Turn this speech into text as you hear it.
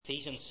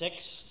Ephesians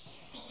 6.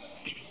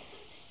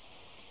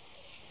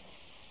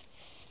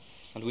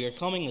 And we are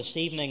coming this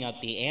evening at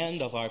the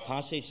end of our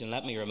passage, and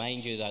let me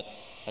remind you that,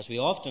 as we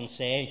often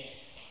say,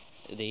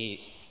 the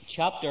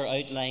chapter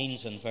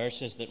outlines and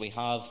verses that we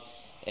have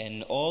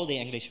in all the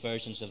English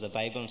versions of the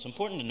Bible, and it's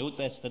important to note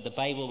this, that the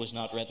Bible was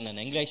not written in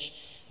English.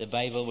 The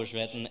Bible was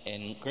written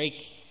in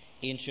Greek,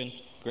 ancient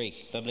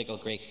Greek, biblical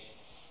Greek.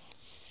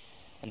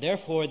 And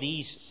therefore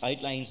these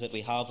outlines that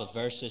we have of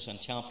verses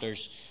and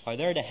chapters are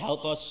there to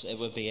help us. It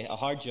would be a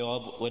hard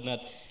job,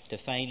 wouldn't it, to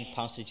find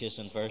passages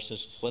and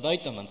verses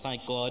without them, and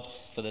thank God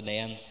for the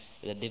men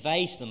that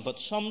devised them. But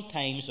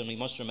sometimes, and we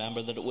must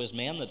remember that it was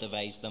men that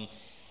devised them,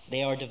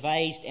 they are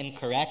devised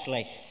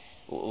incorrectly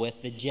with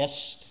the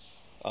gist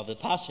of the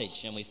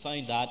passage. And we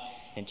found that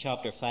in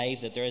chapter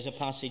 5, that there is a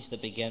passage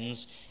that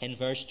begins in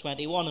verse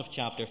 21 of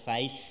chapter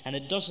 5, and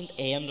it doesn't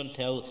end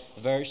until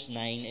verse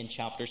 9 in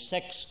chapter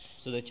 6.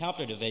 So the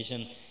chapter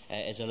division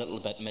is a little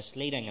bit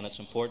misleading, and it's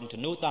important to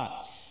note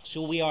that.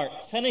 So we are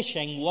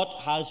finishing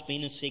what has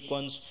been a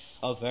sequence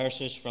of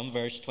verses from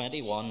verse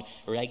 21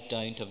 right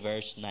down to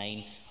verse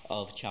 9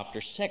 of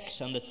chapter 6.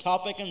 And the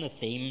topic and the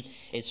theme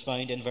is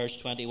found in verse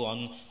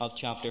 21 of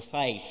chapter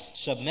 5.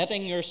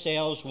 Submitting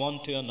yourselves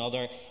one to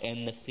another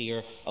in the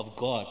fear of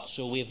God.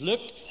 So we've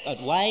looked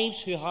at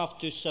wives who have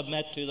to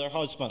submit to their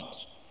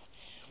husbands.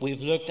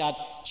 We've looked at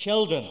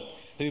children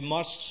who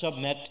must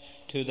submit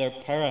to their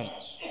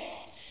parents.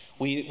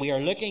 We are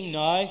looking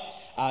now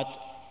at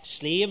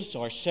slaves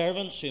or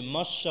servants who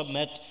must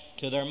submit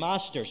to their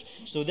masters.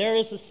 So there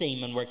is the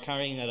theme, and we're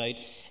carrying it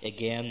out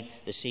again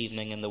this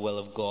evening in the will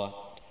of God.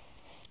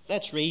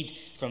 Let's read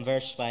from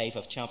verse 5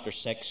 of chapter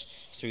 6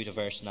 through to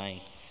verse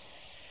 9.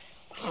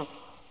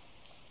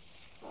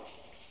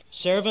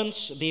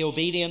 Servants, be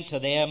obedient to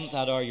them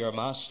that are your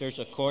masters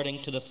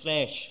according to the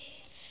flesh,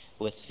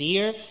 with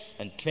fear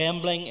and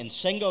trembling in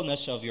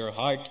singleness of your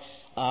heart,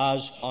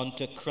 as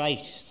unto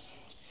Christ.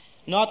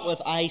 Not with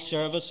eye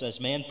service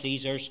as men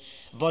pleasers,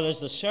 but as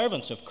the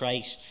servants of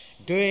Christ,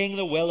 doing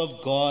the will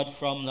of God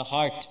from the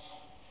heart,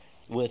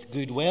 with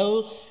good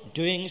will,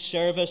 doing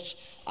service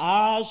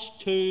as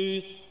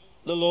to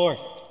the Lord,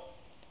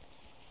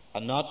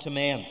 and not to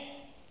men,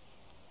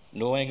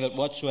 knowing that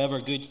whatsoever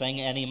good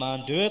thing any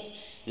man doeth,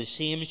 the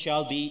same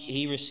shall be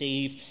he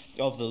receive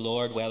of the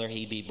Lord, whether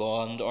he be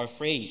bond or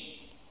free.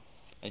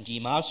 And ye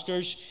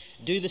masters,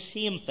 do the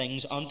same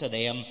things unto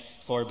them,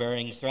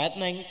 forbearing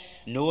threatening,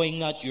 knowing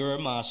that your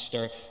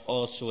master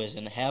also is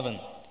in heaven.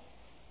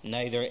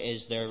 Neither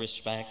is there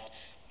respect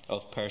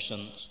of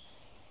persons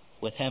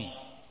with him.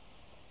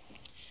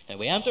 Now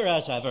we enter,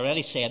 as I've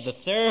already said, the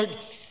third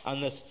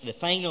and the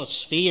final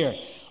sphere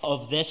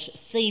of this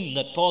theme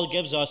that Paul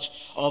gives us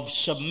of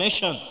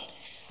submission.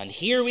 And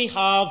here we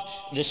have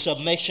the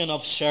submission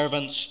of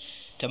servants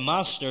to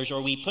masters,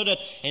 or we put it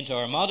into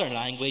our modern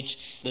language,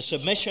 the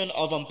submission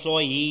of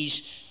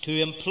employees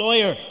to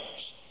employers.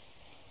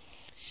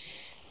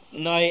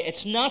 Now,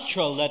 it's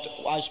natural that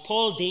as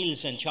Paul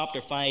deals in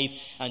chapter 5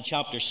 and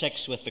chapter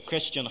 6 with the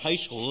Christian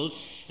household,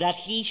 that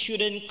he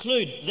should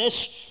include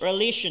this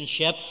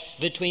relationship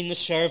between the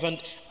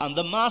servant and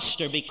the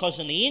master, because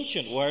in the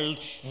ancient world,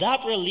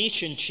 that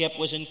relationship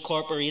was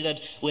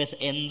incorporated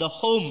within the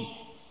home.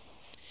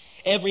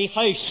 Every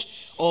house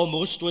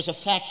almost was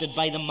affected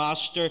by the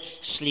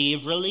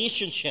master-slave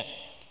relationship.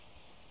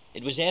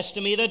 It was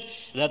estimated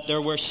that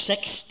there were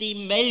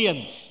 60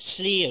 million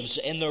slaves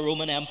in the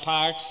Roman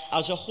Empire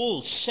as a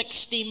whole.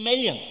 60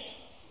 million.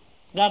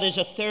 That is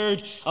a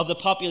third of the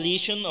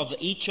population of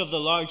each of the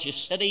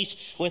largest cities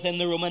within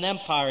the Roman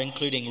Empire,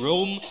 including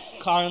Rome,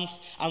 Corinth,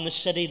 and the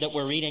city that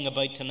we're reading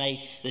about tonight,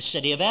 the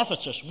city of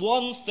Ephesus.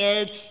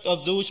 1/3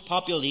 of those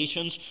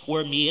populations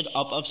were made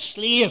up of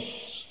slaves.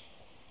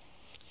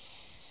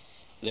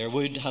 There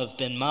would have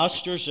been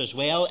masters as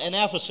well in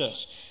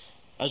Ephesus,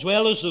 as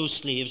well as those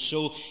slaves.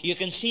 So you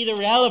can see the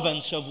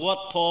relevance of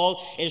what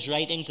Paul is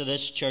writing to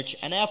this church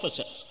in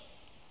Ephesus.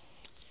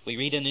 We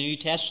read in the New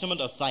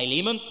Testament of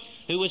Philemon,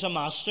 who was a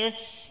master.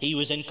 He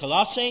was in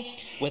Colossae,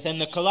 within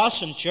the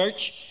Colossian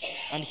church,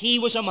 and he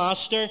was a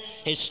master.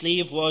 His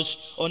slave was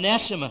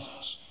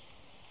Onesimus.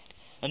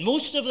 And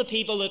most of the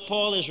people that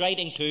Paul is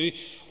writing to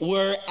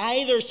were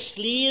either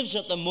slaves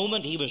at the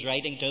moment he was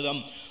writing to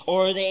them,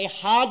 or they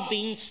had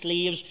been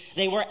slaves.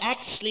 They were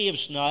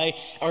ex-slaves now,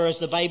 or as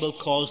the Bible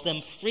calls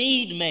them,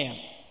 freedmen.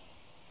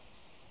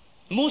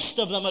 Most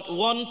of them at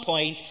one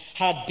point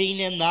had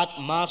been in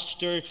that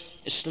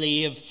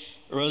master-slave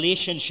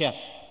relationship.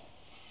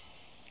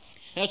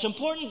 Now, it's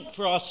important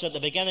for us at the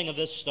beginning of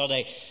this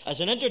study,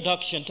 as an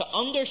introduction, to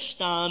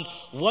understand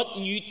what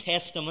New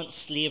Testament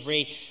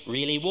slavery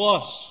really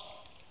was.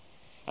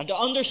 And to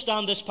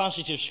understand this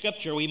passage of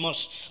Scripture, we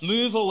must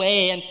move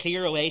away and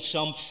clear away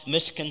some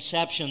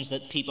misconceptions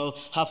that people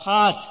have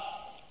had.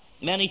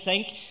 Many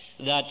think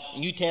that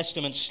New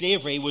Testament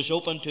slavery was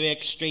open to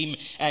extreme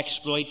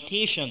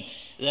exploitation,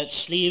 that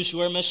slaves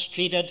were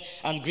mistreated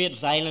and great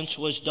violence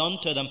was done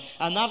to them.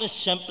 And that is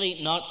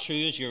simply not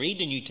true as you read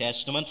the New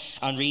Testament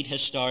and read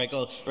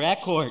historical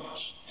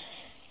records.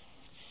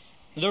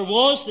 There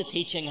was the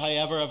teaching,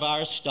 however, of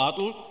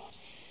Aristotle,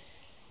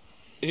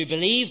 who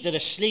believed that a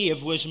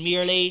slave was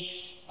merely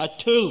a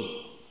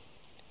tool,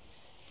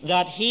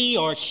 that he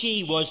or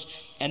she was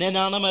an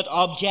inanimate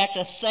object,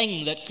 a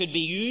thing that could be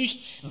used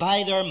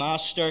by their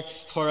master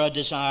for a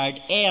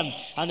desired end.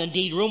 And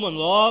indeed, Roman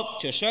law,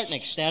 to a certain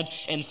extent,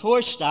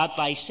 enforced that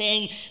by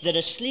saying that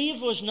a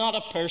slave was not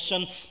a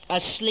person,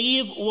 a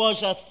slave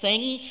was a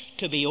thing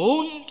to be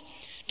owned,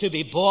 to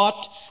be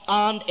bought,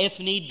 and, if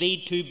need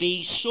be, to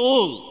be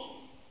sold.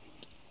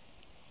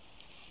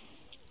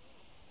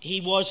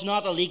 He was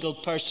not a legal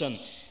person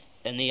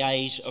in the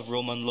eyes of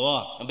Roman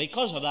law. And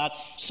because of that,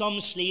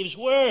 some slaves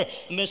were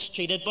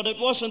mistreated, but it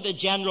wasn't the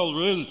general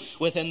rule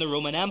within the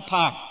Roman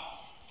Empire.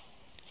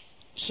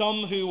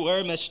 Some who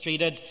were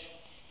mistreated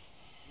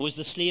was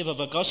the slave of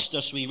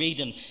Augustus. We read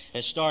in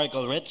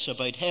historical writs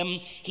about him.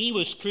 He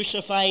was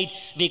crucified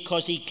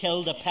because he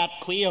killed a pet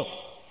quail.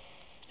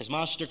 His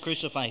master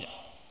crucified him.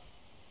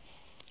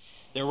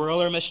 There were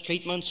other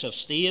mistreatments of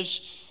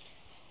slaves.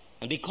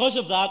 And because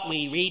of that,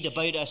 we read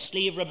about a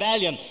slave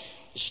rebellion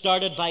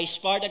started by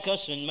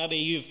Spartacus, and maybe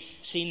you've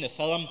seen the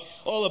film,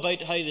 all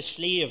about how the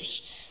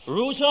slaves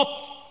rose up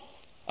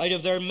out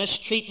of their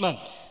mistreatment,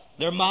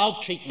 their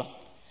maltreatment,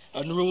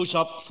 and rose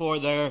up for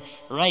their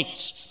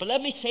rights. But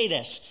let me say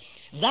this,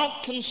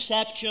 that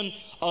conception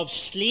of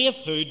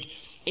slavehood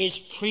is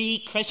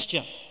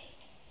pre-Christian.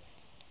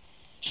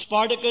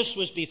 Spartacus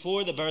was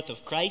before the birth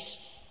of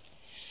Christ,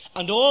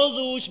 and all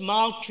those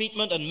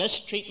maltreatment and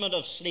mistreatment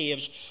of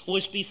slaves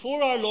was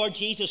before our Lord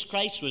Jesus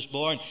Christ was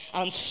born,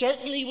 and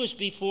certainly was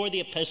before the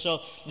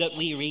epistle that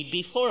we read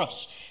before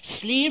us.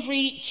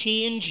 Slavery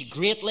changed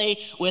greatly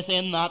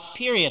within that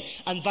period,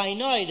 and by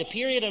now, the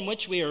period in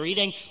which we are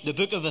reading the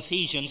book of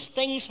Ephesians,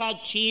 things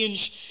had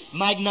changed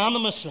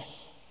magnanimously.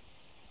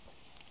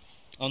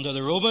 Under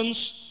the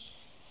Romans,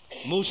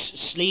 most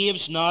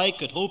slaves now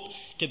could hope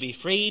to be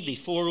freed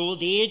before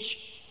old age.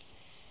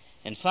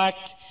 In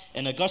fact,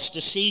 in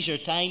Augustus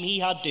Caesar's time, he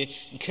had to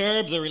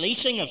curb the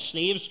releasing of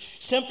slaves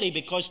simply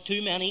because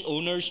too many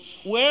owners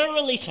were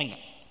releasing them.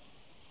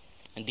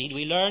 Indeed,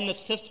 we learn that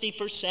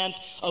 50%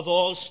 of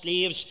all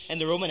slaves in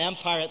the Roman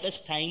Empire at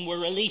this time were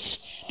released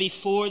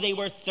before they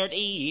were 30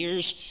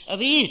 years of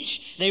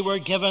age. They were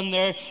given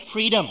their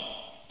freedom.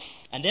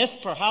 And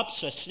if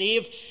perhaps a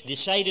slave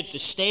decided to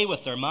stay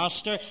with their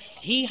master,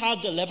 he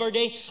had the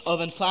liberty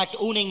of, in fact,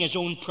 owning his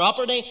own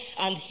property,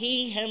 and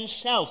he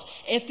himself,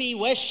 if he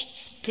wished,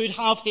 could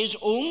have his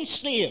own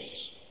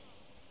slaves.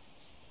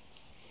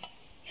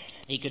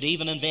 He could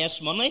even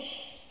invest money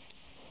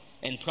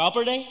in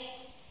property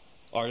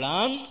or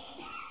land.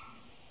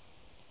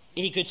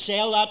 He could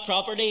sell that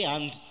property,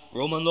 and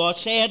Roman law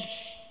said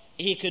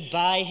he could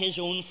buy his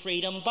own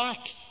freedom back.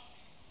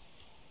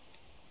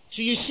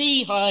 So you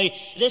see how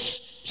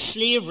this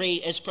slavery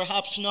is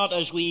perhaps not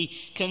as we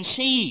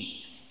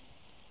conceive.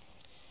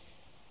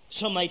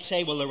 Some might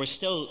say, well, there was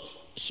still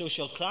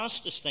social class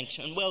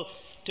distinction. Well,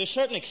 to a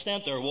certain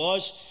extent there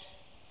was,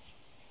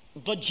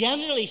 but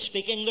generally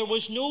speaking, there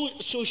was no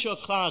social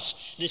class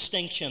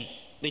distinction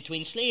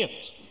between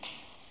slaves.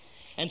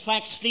 In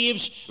fact,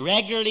 slaves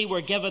regularly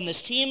were given the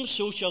same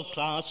social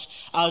class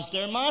as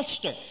their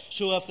master.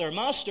 So if their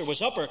master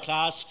was upper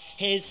class,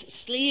 his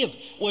slave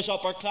was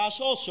upper class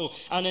also.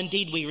 And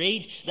indeed we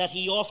read that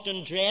he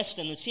often dressed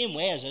in the same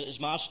way as his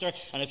master.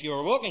 And if you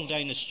were walking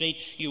down the street,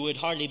 you would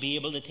hardly be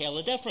able to tell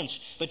the difference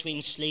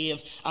between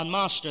slave and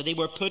master. They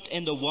were put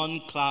into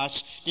one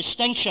class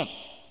distinction.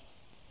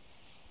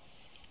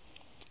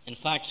 In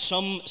fact,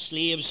 some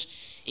slaves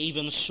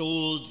even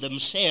sold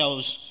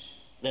themselves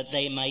that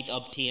they might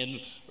obtain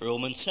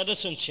Roman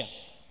citizenship.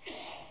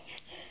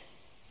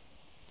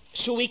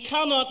 So we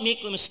cannot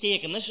make the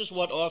mistake, and this is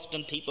what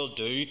often people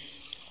do,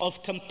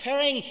 of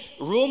comparing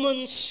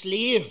Roman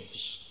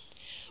slaves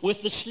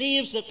with the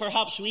slaves that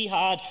perhaps we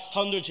had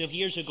hundreds of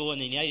years ago in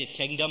the United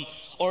Kingdom,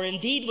 or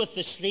indeed with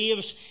the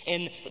slaves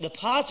in the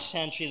past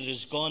century that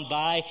has gone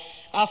by,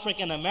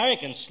 African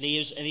American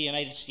slaves in the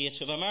United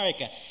States of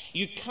America.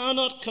 You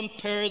cannot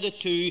compare the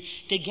two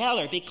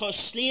together, because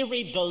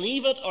slavery,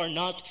 believe it or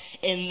not,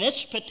 in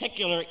this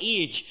particular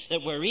age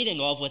that we're reading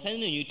of within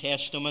the New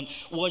Testament,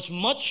 was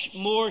much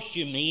more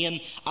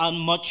humane and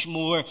much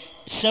more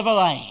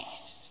civilized.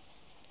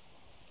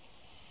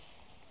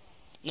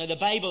 Now, the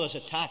Bible is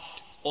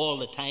attacked all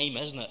the time,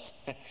 isn't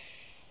it?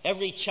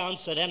 Every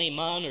chance that any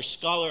man or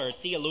scholar or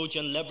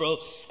theologian liberal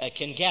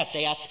can get,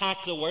 they attack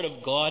the Word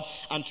of God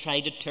and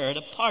try to tear it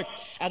apart.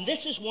 And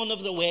this is one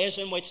of the ways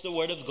in which the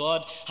Word of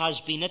God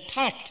has been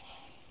attacked.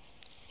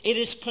 It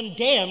is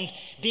condemned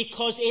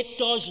because it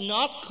does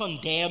not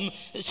condemn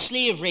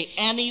slavery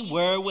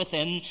anywhere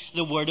within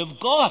the Word of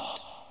God.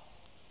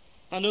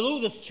 And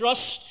although the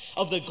thrust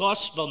of the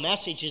gospel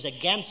message is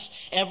against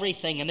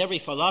everything and every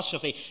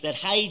philosophy that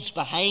hides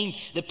behind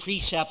the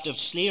precept of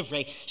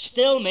slavery,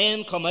 still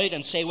men come out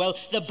and say, well,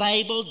 the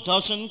Bible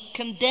doesn't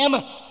condemn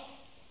it.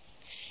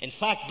 In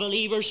fact,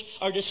 believers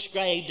are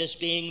described as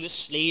being the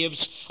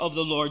slaves of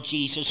the Lord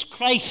Jesus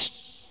Christ.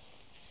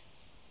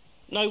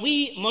 Now,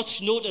 we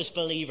must note as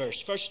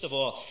believers, first of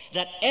all,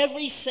 that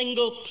every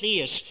single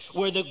place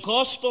where the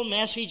gospel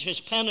message has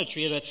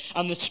penetrated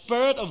and the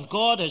Spirit of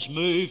God has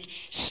moved,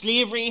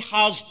 slavery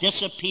has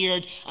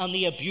disappeared and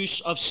the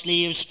abuse of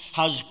slaves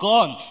has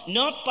gone.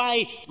 Not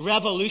by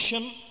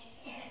revolution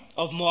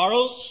of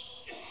morals,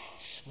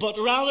 but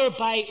rather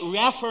by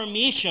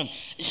reformation,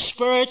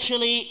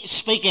 spiritually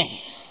speaking.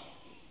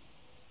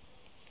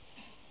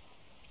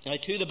 Now,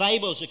 to the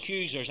Bible's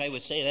accusers, I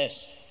would say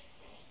this.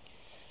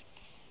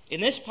 In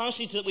this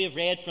passage that we have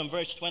read from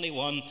verse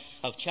 21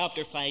 of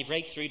chapter 5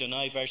 right through to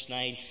now verse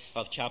 9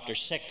 of chapter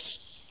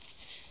 6,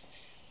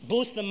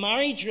 both the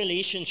marriage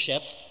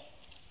relationship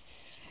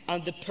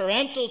and the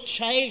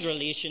parental-child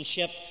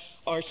relationship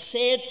are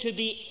said to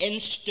be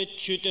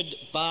instituted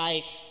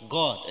by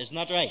God. Isn't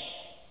that right?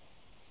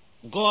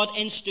 God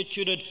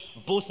instituted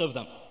both of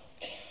them.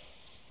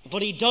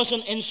 But he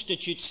doesn't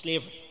institute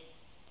slavery.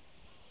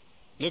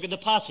 Look at the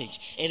passage.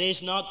 It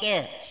is not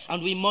there.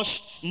 And we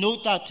must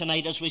note that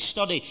tonight as we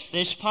study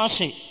this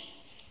passage.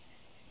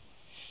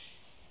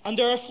 And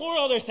there are 4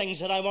 other things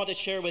that I want to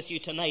share with you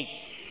tonight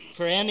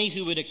for any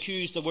who would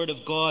accuse the Word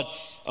of God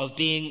of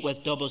being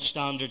with double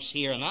standards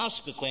here and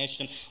ask the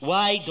question,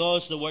 why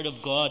does the Word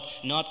of God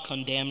not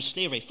condemn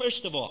slavery?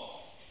 First of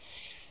all,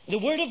 the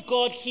Word of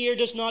God here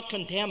does not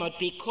condemn it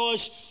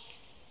because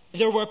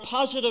there were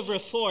positive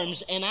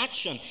reforms in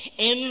action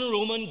in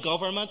Roman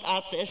government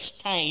at this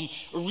time,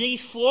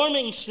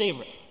 reforming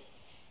slavery.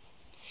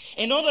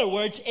 In other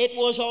words, it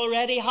was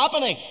already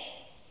happening.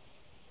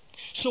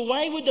 So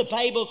why would the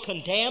Bible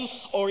condemn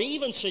or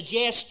even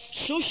suggest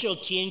social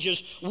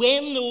changes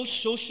when those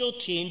social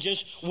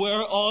changes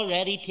were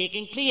already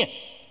taking place?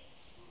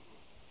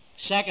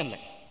 Secondly,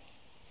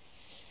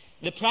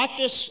 the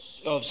practice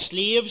of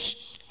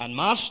slaves and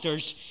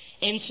masters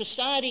in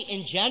society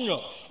in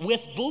general,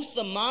 with both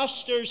the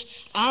masters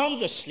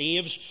and the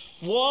slaves,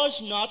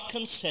 was not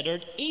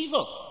considered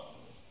evil.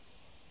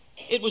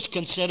 It was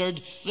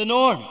considered the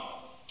norm.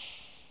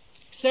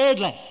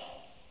 Thirdly,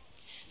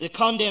 the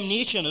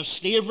condemnation of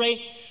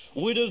slavery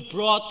would have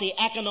brought the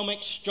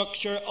economic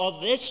structure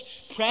of this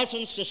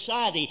present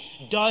society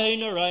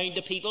down around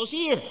the people's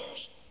ears.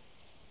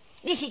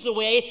 This is the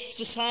way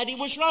society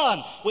was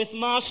run, with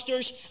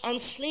masters and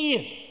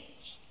slaves.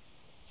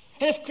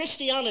 And if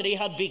Christianity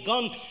had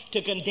begun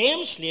to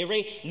condemn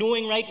slavery,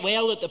 knowing right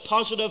well that the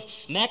positive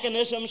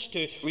mechanisms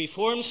to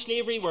reform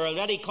slavery were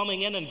already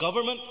coming in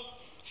government,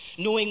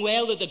 knowing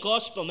well that the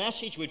gospel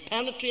message would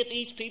penetrate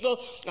these people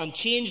and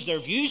change their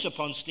views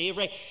upon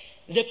slavery,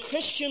 the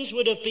Christians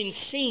would have been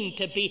seen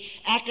to be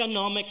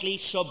economically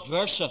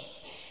subversive.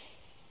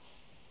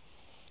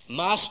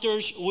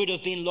 Masters would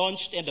have been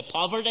launched into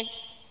poverty,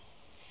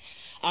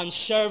 and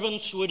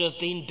servants would have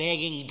been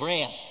begging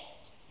bread.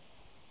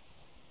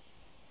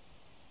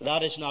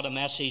 That is not a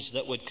message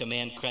that would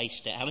commend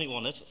Christ to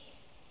anyone, is it?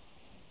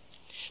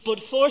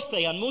 But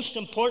fourthly, and most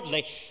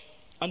importantly,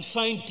 and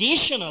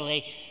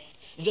foundationally,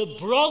 the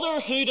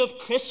brotherhood of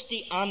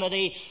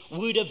Christianity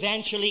would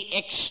eventually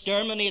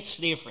exterminate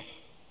slavery.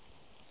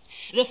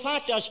 The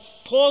fact, as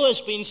Paul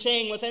has been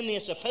saying within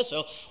this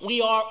epistle,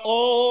 we are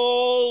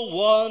all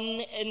one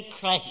in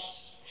Christ.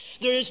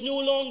 There is no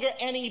longer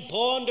any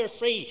bond or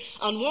free.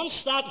 And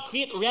once that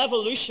great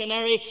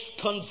revolutionary,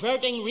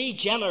 converting,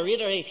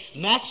 regeneratory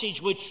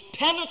message would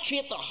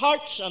penetrate the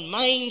hearts and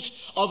minds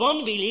of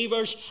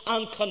unbelievers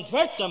and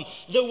convert them,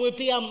 there would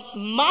be a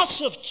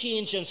massive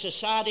change in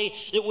society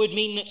that would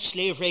mean that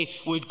slavery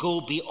would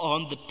go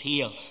beyond the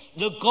pale.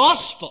 The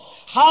gospel,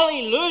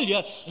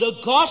 hallelujah, the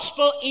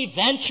gospel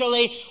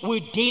eventually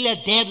would deal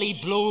a deadly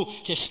blow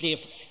to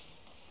slavery.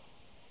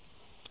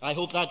 I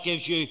hope that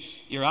gives you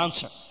your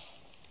answer.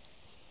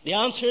 The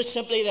answer is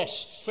simply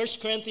this. 1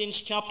 Corinthians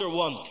chapter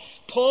 1.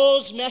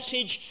 Paul's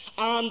message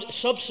and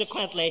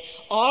subsequently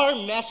our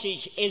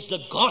message is the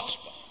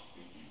gospel.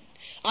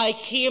 I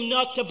came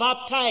not to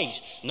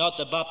baptize. Not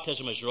that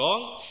baptism is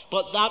wrong,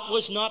 but that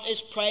was not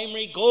his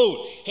primary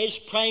goal. His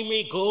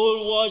primary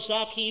goal was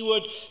that he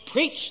would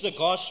preach the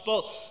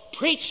gospel,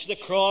 preach the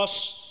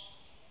cross.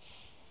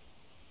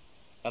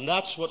 And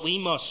that's what we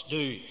must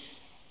do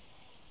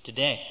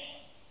today.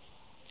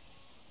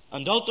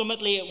 And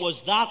ultimately it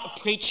was that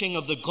preaching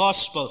of the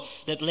gospel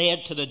that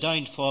led to the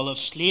downfall of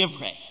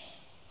slavery.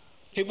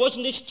 It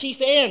wasn't his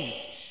chief end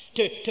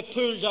to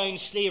pull down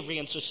slavery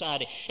in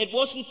society. It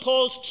wasn't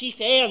Paul's chief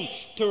end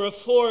to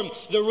reform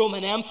the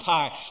Roman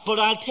Empire. But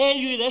I'll tell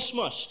you this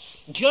much.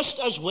 Just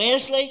as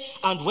Wesley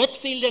and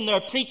Whitefield in their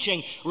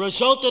preaching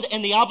resulted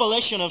in the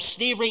abolition of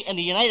slavery in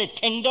the United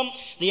Kingdom,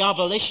 the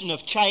abolition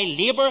of child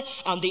labour,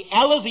 and the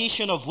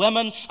elevation of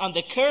women and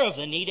the care of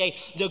the needy,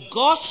 the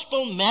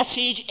gospel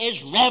message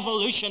is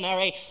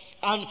revolutionary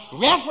and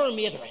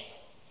reformatory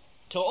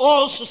to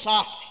all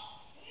society.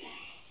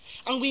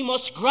 And we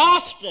must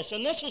grasp this,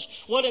 and this is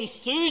what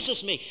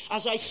enthuses me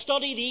as I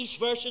study these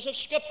verses of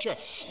Scripture,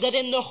 that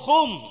in the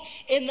home,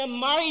 in the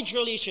marriage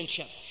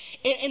relationship,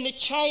 in the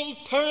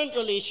child-parent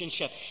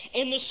relationship,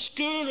 in the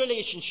school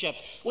relationship,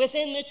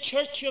 within the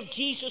Church of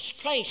Jesus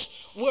Christ,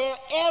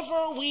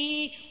 wherever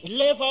we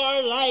live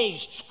our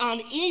lives,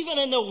 and even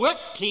in the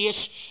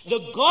workplace,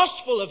 the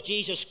gospel of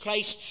Jesus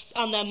Christ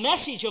and the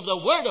message of the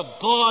Word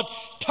of God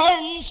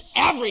turns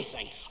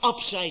everything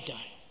upside down.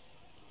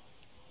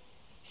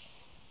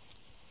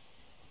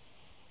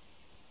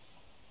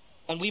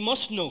 And we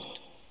must note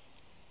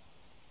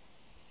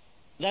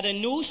that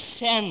in no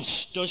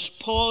sense does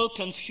Paul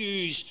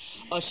confuse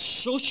a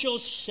social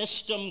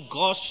system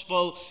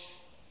gospel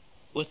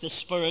with the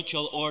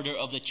spiritual order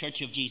of the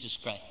Church of Jesus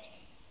Christ.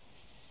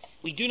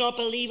 We do not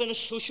believe in a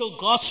social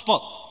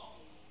gospel.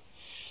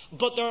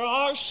 But there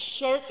are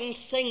certain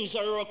things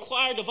that are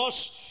required of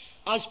us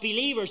as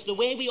believers, the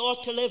way we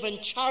ought to live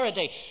in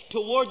charity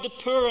toward the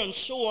poor and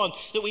so on,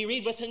 that we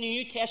read within the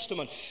New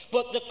Testament.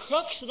 But the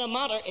crux of the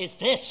matter is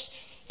this: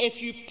 if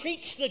you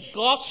preach the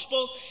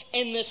gospel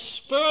in the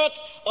spirit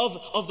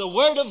of the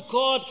Word of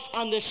God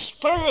and the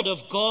Spirit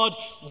of God,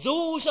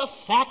 those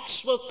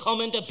effects will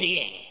come into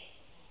being.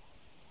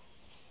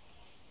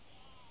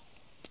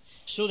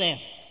 So then,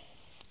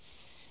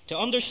 to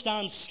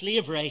understand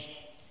slavery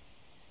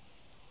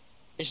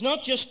is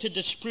not just to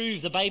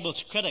disprove the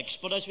Bible's critics,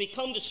 but as we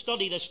come to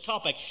study this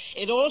topic,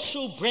 it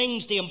also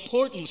brings the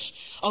importance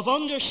of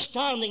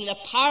understanding the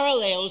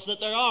parallels that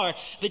there are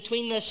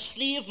between the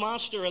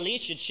slave-master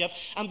relationship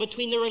and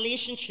between the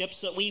relationships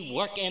that we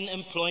work in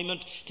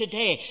employment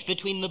today,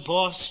 between the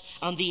boss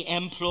and the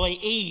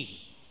employee.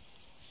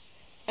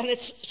 And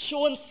it's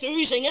so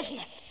enthusing, isn't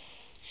it,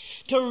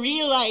 to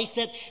realize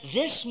that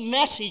this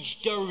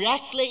message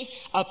directly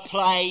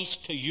applies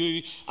to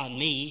you and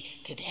me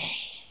today.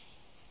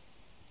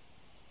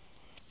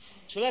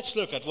 So let's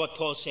look at what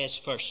Paul says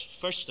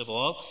first. First of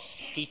all,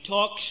 he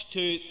talks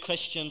to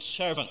Christian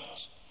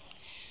servants.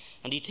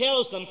 And he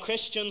tells them,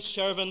 Christian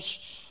servants,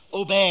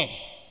 obey.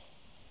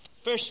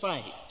 Verse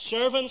 5,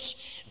 servants,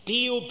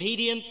 be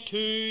obedient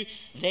to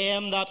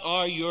them that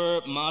are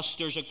your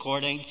masters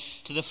according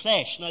to the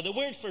flesh. Now the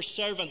word for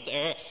servant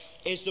there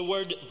is the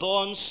word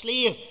bond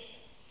slave.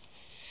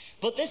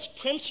 But this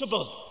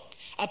principle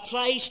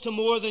applies to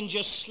more than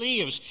just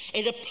slaves.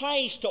 It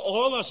applies to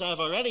all, as I've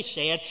already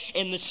said,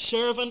 in the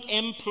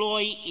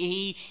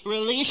servant-employee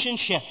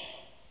relationship.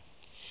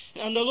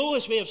 And although,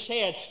 as we have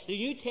said, the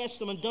New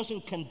Testament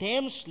doesn't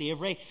condemn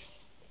slavery,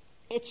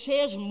 it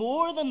says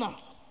more than that,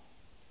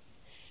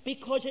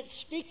 because it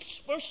speaks,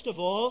 first of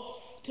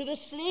all, to the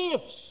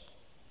slaves.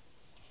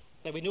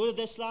 Now, we noted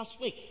this last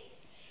week.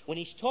 When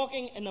he's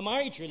talking in the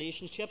marriage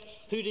relationship,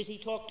 who does he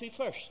talk to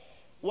first?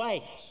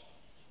 Wives.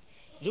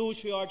 Those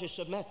who are to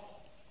submit.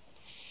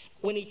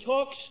 When he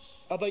talks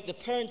about the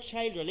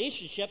parent-child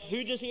relationship,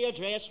 who does he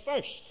address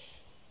first?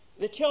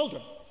 The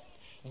children.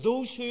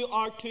 Those who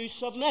are to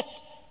submit.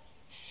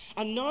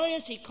 And now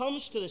as he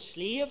comes to the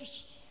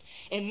slaves,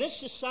 in this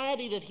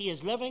society that he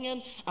is living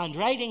in and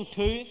writing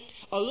to,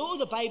 although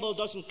the Bible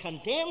doesn't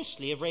condemn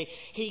slavery,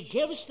 he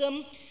gives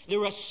them the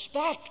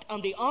respect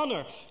and the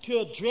honor to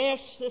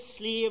address the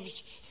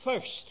slaves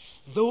first,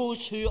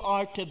 those who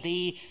are to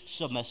be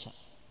submissive.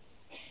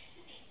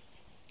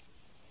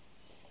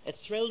 It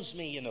thrills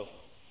me,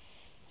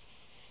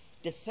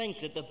 to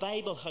think that the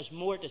Bible has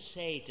more to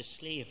say to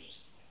slaves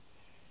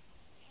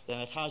than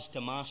it has to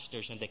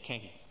masters and to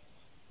kings.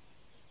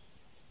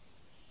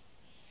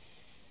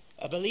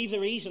 I believe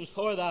the reason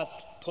for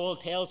that, Paul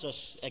tells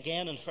us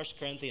again in 1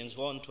 Corinthians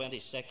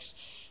 1:26,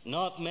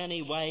 not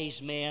many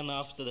wise men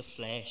after the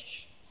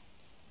flesh,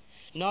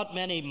 not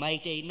many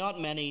mighty,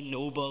 not many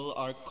noble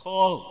are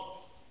called.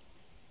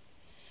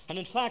 And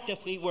in fact,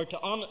 if we were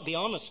to be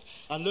honest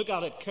and look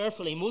at it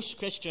carefully, most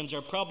Christians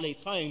are probably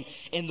found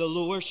in the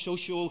lower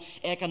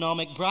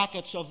socio-economic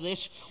brackets of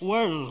this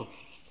world.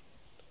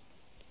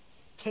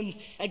 And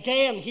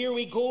again, here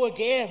we go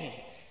again.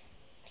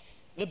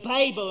 The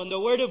Bible and the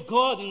Word of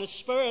God and the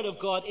Spirit of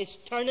God is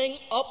turning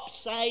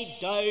upside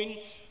down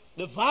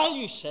the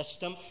value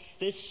system,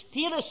 the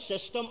status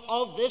system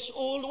of this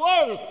old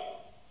world.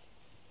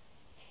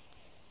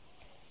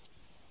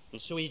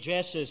 And so he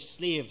addresses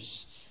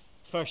slaves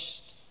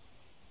first.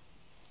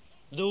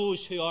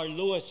 Those who are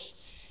lowest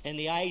in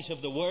the eyes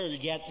of the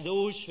world, yet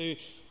those who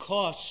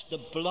cost the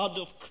blood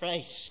of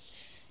Christ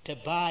to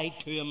buy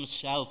to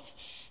himself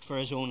for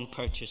his own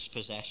purchased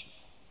possession.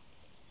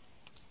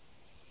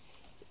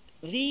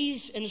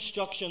 These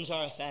instructions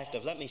are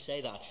effective, let me say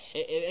that.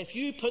 If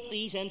you put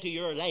these into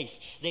your life,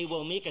 they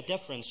will make a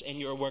difference in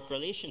your work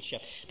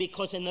relationship.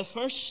 Because in the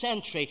first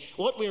century,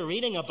 what we're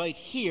reading about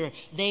here,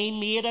 they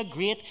made a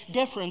great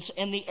difference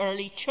in the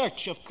early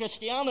church of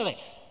Christianity.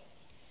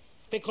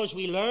 Because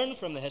we learn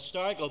from the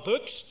historical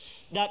books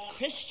that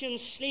Christian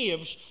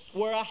slaves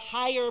were a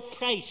higher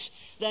price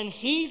than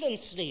heathen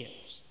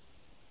slaves.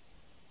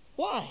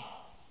 Why?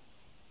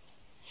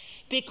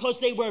 Because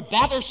they were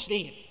better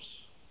slaves.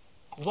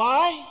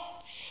 Why?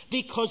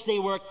 Because they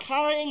were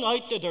carrying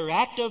out the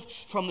directive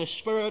from the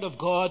Spirit of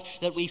God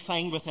that we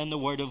find within the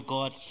Word of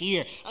God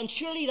here. And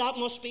surely that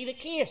must be the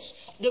case,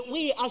 that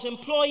we as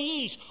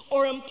employees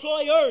or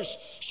employers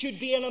should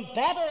be a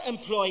better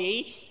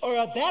employee or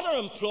a better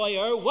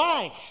employer.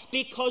 Why?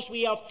 Because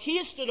we have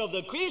tasted of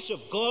the grace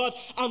of God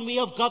and we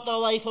have got the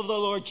life of the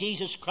Lord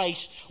Jesus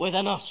Christ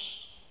within us.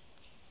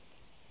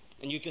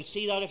 And you can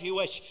see that if you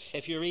wish,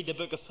 if you read the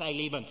book of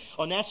Philemon.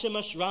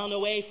 Onesimus ran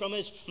away from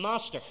his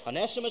master.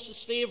 Onesimus, the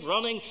slave,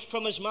 running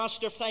from his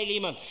master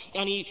Philemon.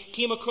 And he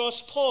came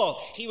across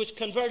Paul. He was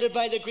converted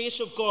by the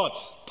grace of God.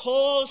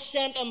 Paul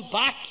sent him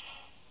back,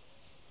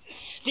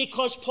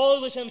 because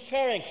Paul was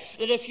inferring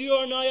that if you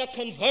are now a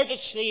converted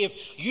slave,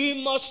 you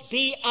must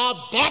be a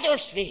better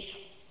slave.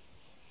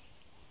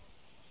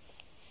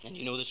 And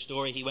you know the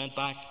story. He went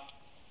back.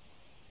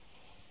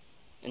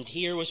 And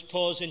here was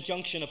Paul's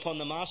injunction upon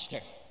the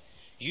master.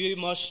 You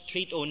must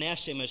treat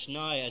Onesimus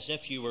now as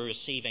if you were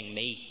receiving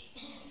me.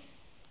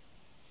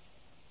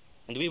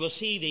 And we will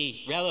see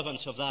the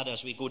relevance of that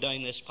as we go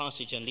down this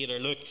passage and later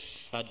look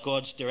at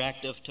God's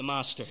directive to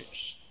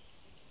masters.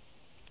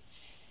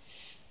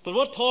 But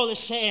what Paul is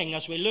saying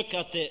as we look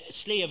at the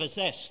slave is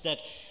this, that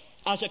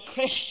as a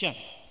Christian,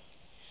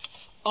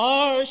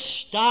 our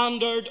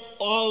standard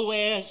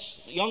always,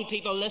 young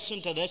people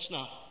listen to this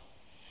now,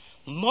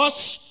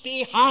 must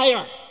be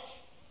higher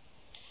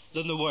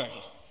than the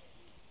world.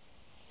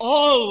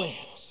 Always.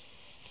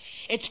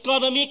 It's got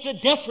to make the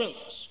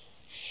difference.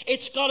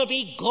 It's got to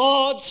be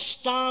God's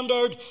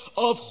standard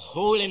of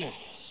holiness.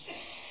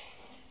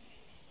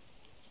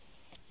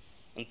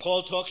 And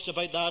Paul talks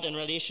about that in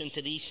relation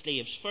to these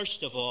slaves.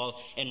 First of all,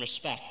 in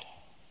respect.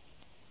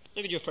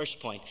 Look at your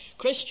first point.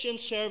 Christian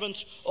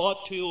servants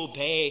ought to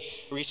obey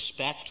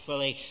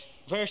respectfully.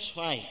 Verse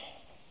 5.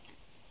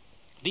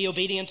 Be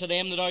obedient to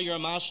them that are your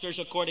masters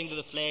according to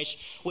the flesh,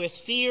 with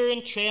fear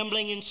and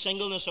trembling and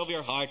singleness of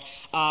your heart,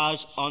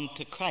 as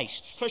unto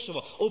Christ. First of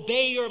all,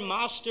 obey your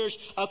masters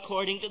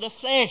according to the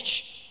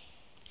flesh.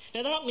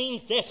 Now that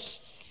means this,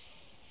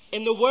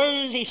 in the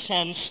worldly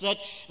sense, that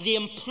the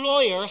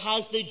employer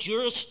has the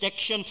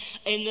jurisdiction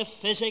in the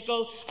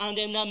physical and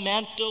in the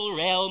mental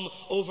realm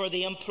over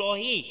the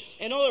employee.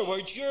 In other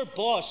words, your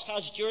boss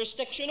has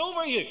jurisdiction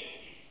over you.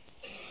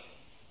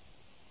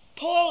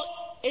 Paul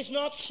is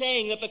not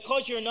saying that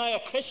because you're now a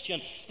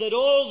Christian that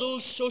all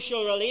those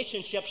social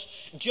relationships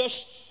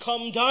just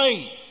come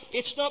down.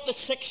 It's not the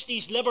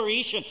 60s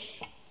liberation.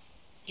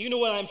 You know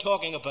what I'm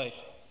talking about.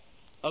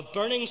 Of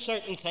burning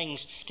certain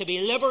things to be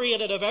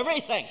liberated of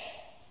everything.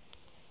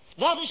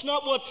 That is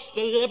not what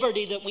the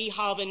liberty that we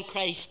have in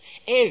Christ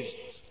is.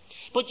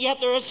 But yet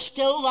there is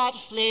still that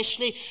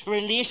fleshly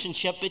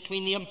relationship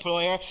between the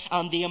employer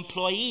and the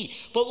employee.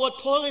 But what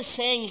Paul is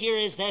saying here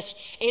is this.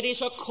 It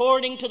is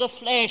according to the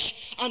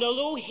flesh. And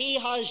although he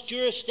has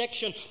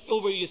jurisdiction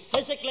over you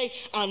physically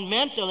and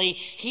mentally,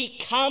 he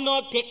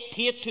cannot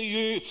dictate to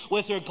you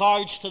with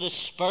regards to the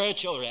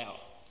spiritual realm.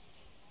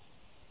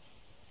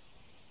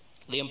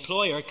 The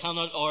employer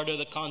cannot order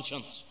the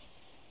conscience.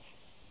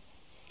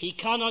 He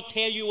cannot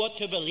tell you what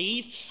to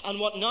believe and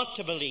what not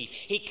to believe.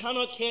 He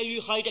cannot tell you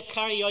how to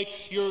carry out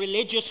your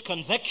religious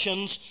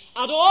convictions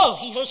at all.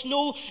 He has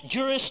no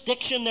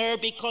jurisdiction there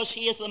because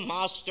he is the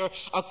master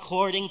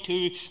according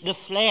to the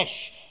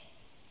flesh.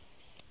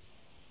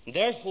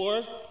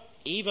 Therefore,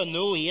 even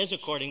though he is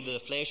according to the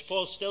flesh,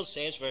 Paul still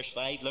says, verse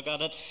 5, look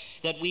at it,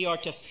 that we are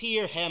to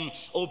fear him,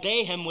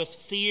 obey him with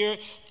fear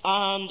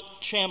and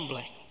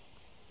trembling.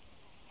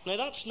 Now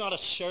that's not a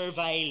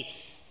servile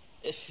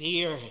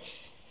fear,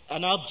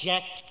 an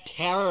abject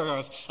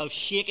terror of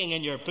shaking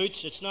in your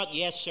boots. It's not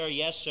yes sir,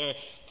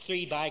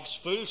 3 bags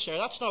full, sir.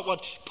 That's not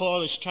what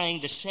Paul is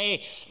trying to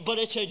say. But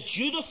it's a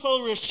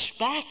dutiful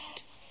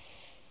respect.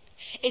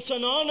 It's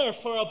an honor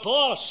for a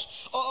boss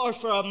or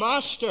for a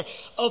master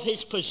of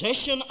his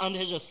position and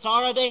his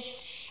authority.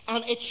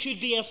 And it should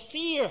be a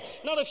fear,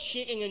 not of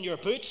shaking in your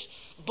boots,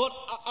 but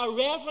a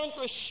reverent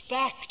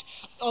respect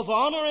of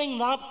honoring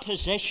that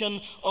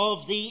position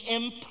of the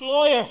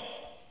employer.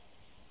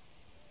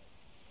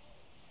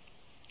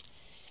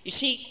 You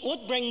see,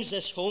 what brings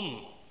this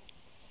home,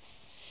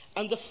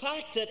 and the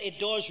fact that it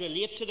does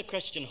relate to the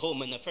Christian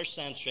home in the first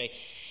century,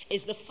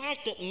 is the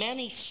fact that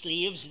many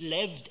slaves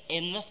lived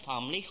in the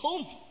family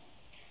home.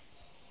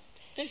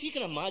 Now, if you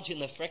can imagine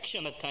the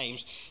friction at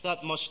times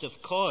that must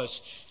have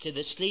caused to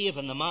the slave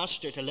and the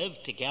master to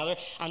live together,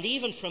 and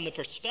even from the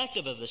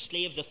perspective of the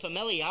slave, the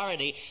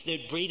familiarity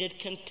that breeded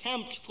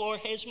contempt for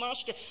his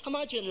master.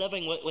 Imagine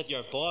living with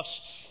your boss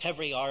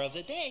every hour of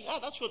the day.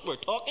 That's what we're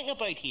talking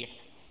about here.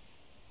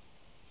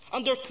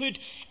 And there could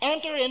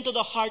enter into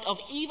the heart of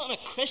even a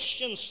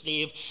Christian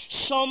slave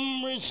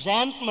some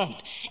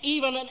resentment,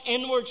 even an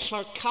inward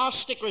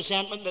sarcastic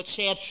resentment that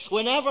said,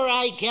 whenever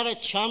I get a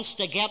chance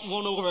to get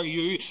one over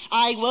you,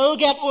 I will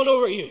get one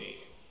over you.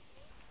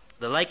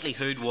 The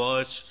likelihood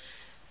was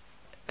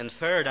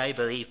inferred, I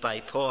believe, by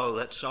Paul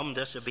that some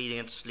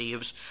disobedient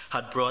slaves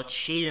had brought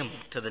shame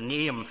to the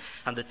name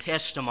and the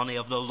testimony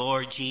of the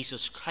Lord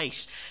Jesus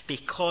Christ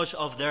because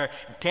of their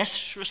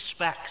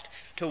disrespect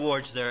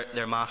towards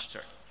their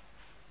master.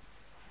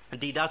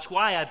 Indeed, that's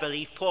why I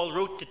believe Paul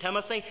wrote to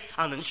Timothy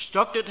and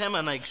instructed him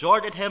and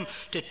exhorted him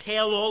to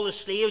tell all the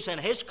slaves in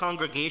his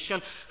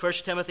congregation, 1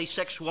 Timothy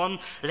 6:1,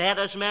 let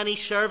as many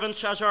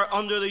servants as are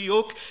under the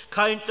yoke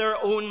count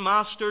their own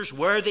masters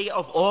worthy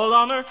of all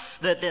honour,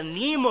 that the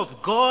name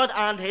of God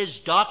and his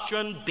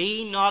doctrine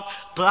be not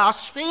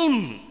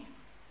blasphemed.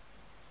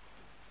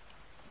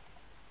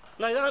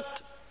 Now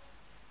that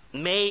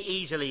may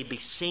easily be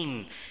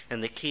seen in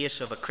the case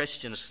of a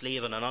Christian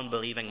slave and an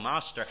unbelieving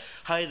master,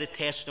 how the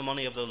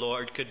testimony of the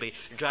Lord could be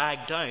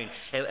dragged down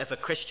if a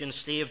Christian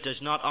slave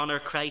does not honour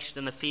Christ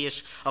in the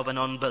face of an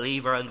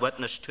unbeliever and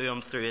witness to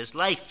him through his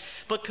life.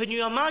 But can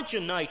you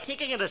imagine now,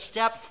 taking it a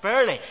step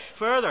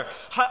further,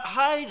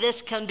 how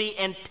this can be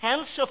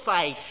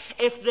intensified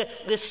if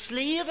the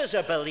slave is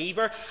a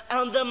believer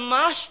and the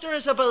master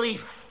is a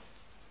believer?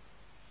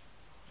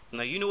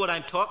 Now you know what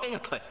I'm talking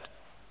about.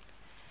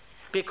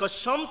 Because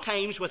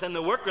sometimes within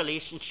the work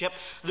relationship,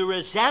 the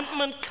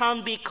resentment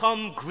can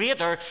become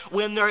greater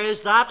when there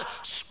is that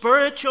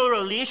spiritual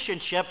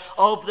relationship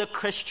of the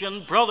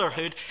Christian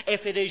brotherhood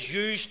if it is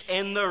used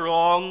in the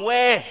wrong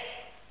way.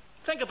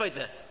 Think about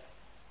that.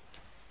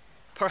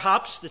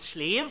 Perhaps the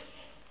slave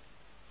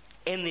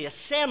in the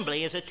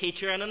assembly is a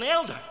teacher and an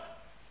elder.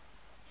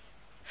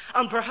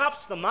 And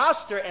perhaps the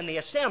master in the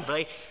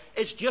assembly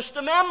is just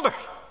a member.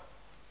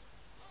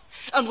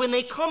 And when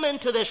they come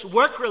into this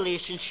work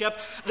relationship,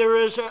 there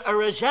is a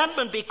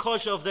resentment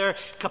because of their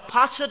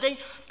capacity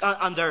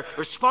and their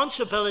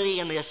responsibility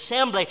in the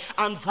assembly,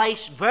 and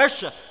vice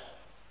versa.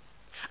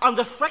 And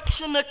the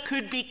friction that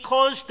could be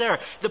caused there,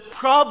 the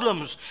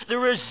problems, the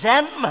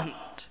resentment.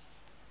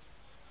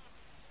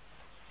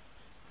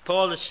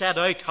 Paul has set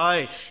out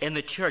how in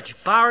the church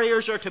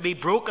barriers are to be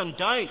broken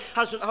down.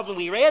 Haven't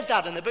we read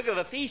that in the book of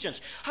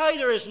Ephesians? How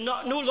there is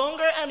no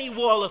longer any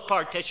wall of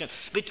partition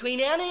between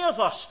any of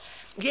us.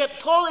 Yet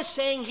Paul is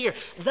saying here,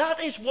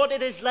 that is what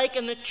it is like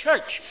in the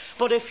church.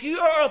 But if you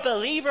are a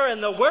believer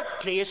in the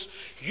workplace,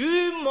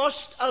 you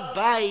must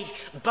abide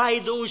by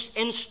those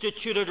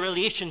instituted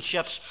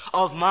relationships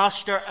of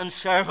master and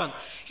servant.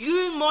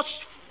 You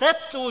must fit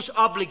those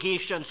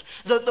obligations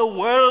that the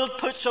world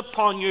puts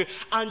upon you,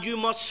 and you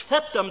must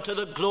fit them to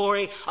the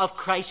glory of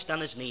Christ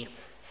and his name.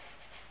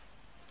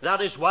 That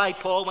is why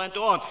Paul went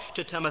on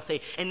to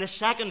Timothy in the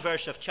second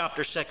verse of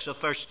chapter 6 of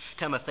 1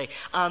 Timothy.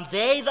 And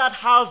they that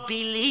have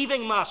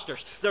believing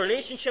masters, the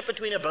relationship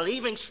between a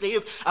believing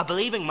slave, a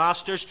believing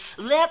masters,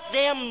 let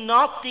them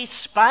not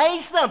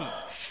despise them,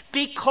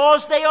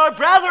 because they are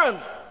brethren,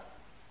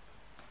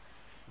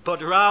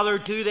 but rather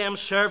do them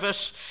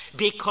service,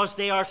 because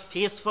they are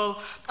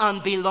faithful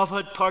and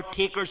beloved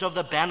partakers of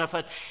the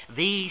benefit.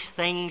 These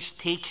things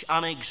teach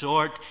and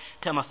exhort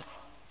Timothy.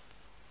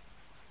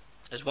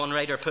 As one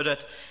writer put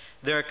it,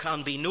 there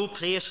can be no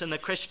place in the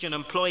Christian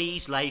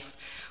employee's life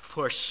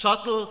for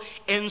subtle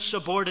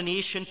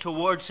insubordination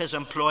towards his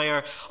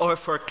employer, or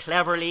for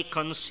cleverly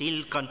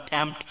concealed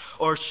contempt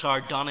or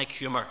sardonic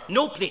humour.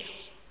 No place.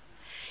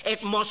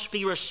 It must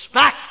be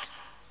respect.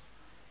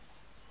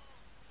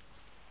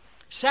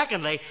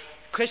 Secondly,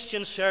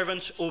 Christian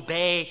servants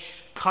obey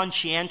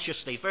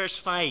conscientiously. Verse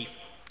 5.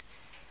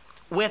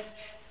 With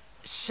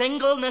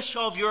singleness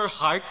of your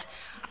heart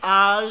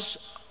as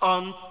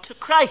unto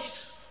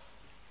Christ.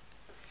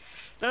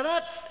 Now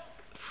that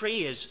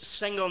phrase,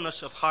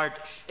 singleness of heart,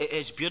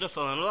 is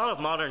beautiful, and a lot of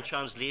modern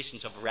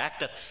translations have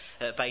wrecked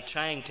it by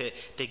trying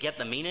to get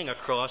the meaning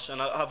across,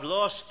 and I've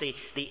lost the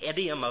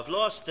idiom, I've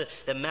lost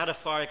the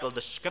metaphorical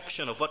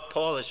description of what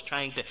Paul is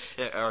trying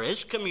to, or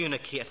is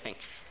communicating.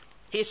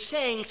 He's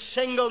saying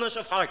singleness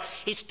of heart.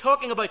 He's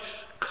talking about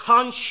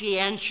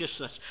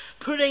conscientiousness,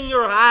 putting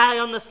your eye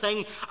on the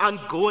thing and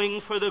going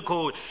for the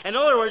goal. In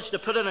other words, to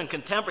put it in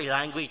contemporary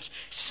language,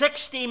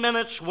 60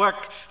 minutes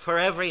work for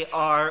every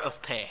hour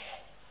of pay.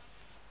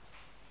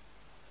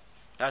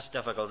 That's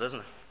difficult, isn't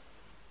it?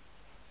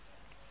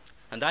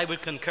 And I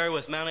would concur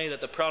with many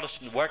that the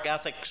Protestant work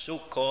ethic,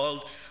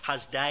 so-called,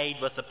 has died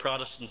with the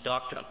Protestant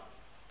doctrine.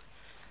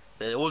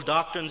 The old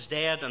doctrine's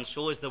dead, and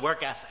so is the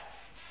work ethic.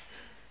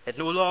 It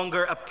no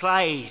longer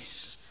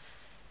applies.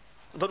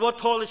 But what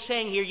Paul is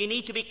saying here, you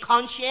need to be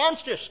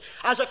conscientious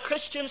as a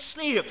Christian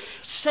slave.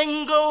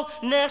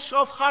 Singleness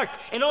of heart.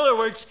 In other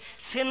words,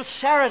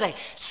 sincerity,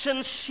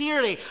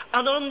 sincerely,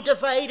 an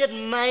undivided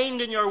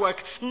mind in your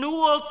work.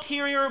 No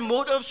ulterior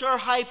motives or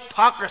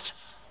hypocrisy.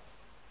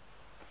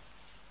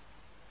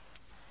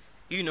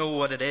 You know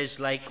what it is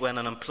like when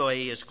an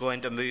employee is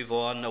going to move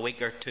on a week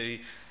or two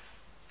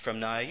from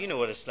now. You know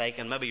what it's like,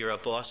 and maybe you're a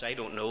boss, I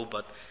don't know,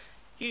 but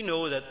you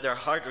know that their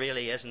heart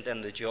really isn't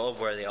in the job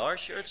where they are.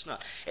 Sure, it's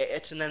not.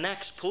 It's in the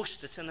next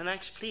post. It's in the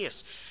next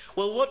place.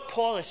 Well, what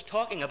Paul is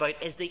talking about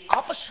is the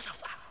opposite of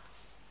that.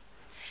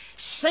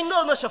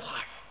 Singleness of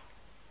heart.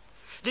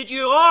 That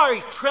you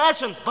are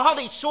present,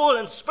 body, soul,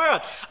 and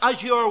spirit,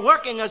 as you are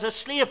working as a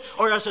slave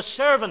or as a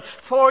servant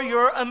for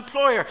your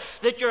employer.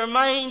 That your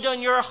mind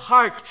and your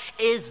heart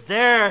is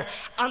there.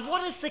 And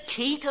what is the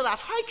key to that?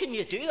 How can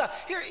you do that?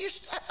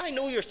 I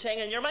know you're saying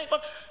in your mind,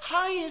 but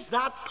how is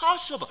that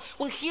possible?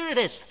 Well, here it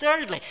is.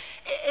 Thirdly,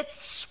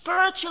 it's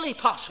spiritually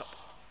possible.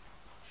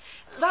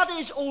 That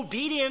is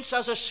obedience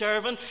as a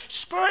servant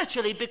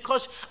spiritually,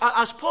 because,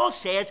 as Paul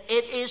says,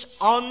 it is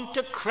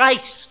unto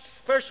Christ.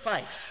 Verse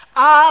 5.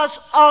 As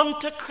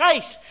unto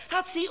Christ.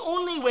 That's the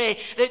only way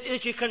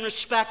that you can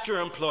respect your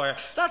employer.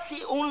 That's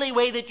the only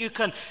way that you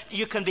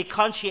can be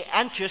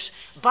conscientious,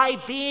 by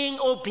being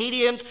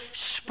obedient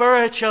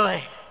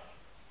spiritually.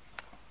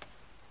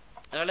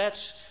 Now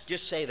let's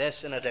just say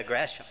this in a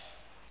digression.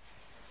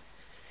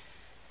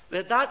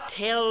 That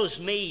tells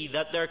me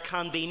that there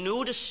can be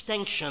no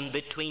distinction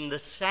between the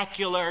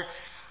secular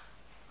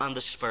and the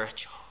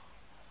spiritual.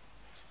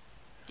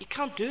 You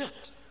can't do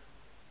it.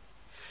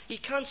 You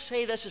can't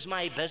say this is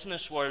my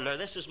business world, or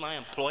this is my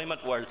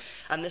employment world,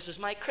 and this is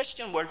my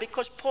Christian world,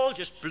 because Paul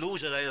just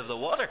blows it out of the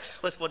water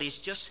with what he's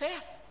just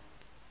said.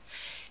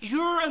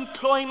 Your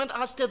employment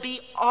has to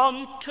be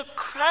unto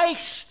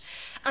Christ.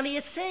 And he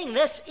is saying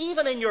this,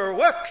 even in your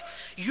work,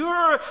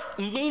 your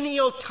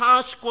menial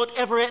task,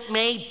 whatever it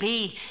may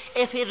be,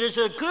 if it is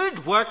a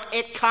good work,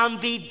 it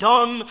can be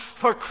done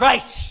for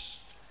Christ.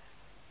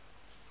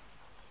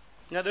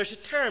 Now, there's a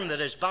term that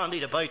is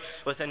bandied about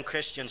within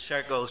Christian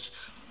circles: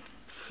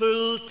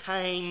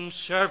 full-time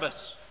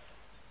service.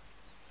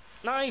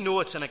 Now, I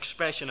know it's an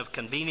expression of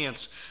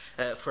convenience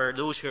for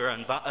those who are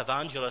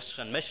evangelists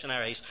and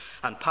missionaries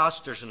and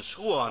pastors and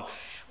so on,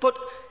 but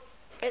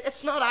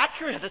it's not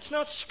accurate, it's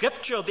not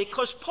scriptural,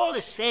 because Paul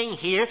is saying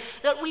here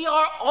that we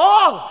are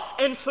all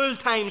in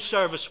full-time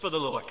service for the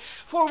Lord.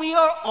 For we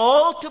are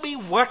all to be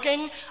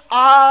working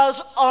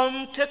as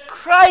unto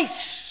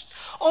Christ.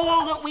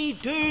 All that we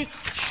do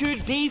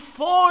should be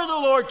for the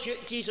Lord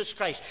Jesus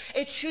Christ.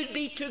 It should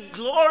be to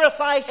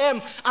glorify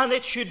Him, and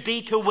it should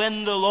be to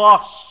win the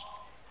lost.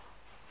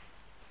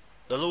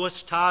 The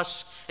lowest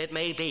task it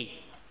may be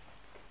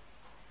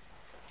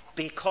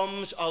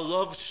becomes a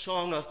love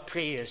song of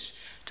praise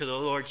to the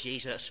Lord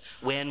Jesus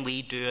when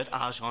we do it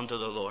as unto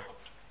the Lord.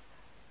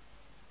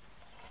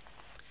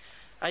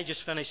 I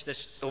just finished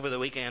this over the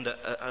weekend,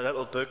 a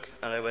little book,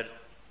 and I would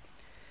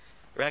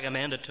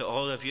recommend it to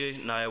all of you.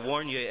 Now, I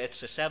warn you,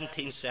 it's a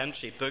 17th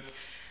century book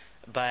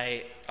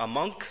by a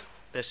monk.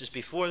 This is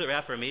before the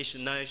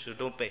Reformation now, so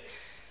don't be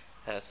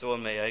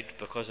throwing me out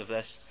because of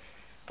this.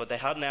 But they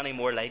hadn't any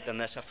more light than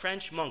this. A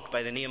French monk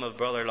by the name of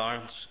Brother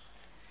Lawrence.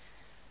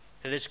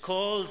 It is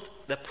called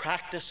The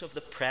Practice of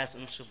the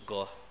Presence of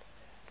God.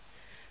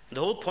 The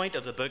whole point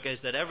of the book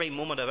is that every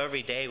moment of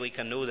every day we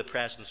can know the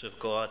presence of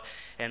God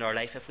in our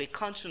life if we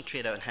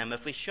concentrate on Him,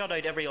 if we shut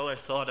out every other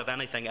thought of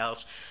anything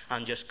else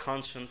and just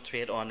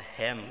concentrate on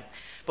Him.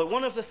 But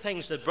one of the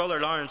things that Brother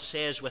Lawrence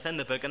says within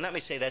the book, and let me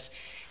say this,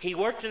 he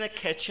worked in a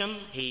kitchen,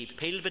 he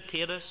peeled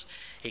potatoes,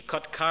 he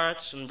cut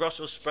carrots and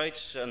Brussels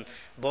sprouts and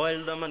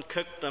boiled them and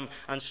cooked them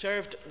and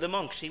served the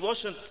monks. He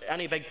wasn't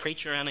any big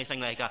preacher or anything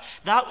like that.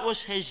 That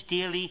was his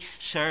daily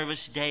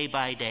service day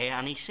by day,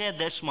 and he said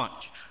this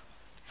much: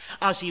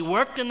 as he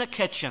worked in the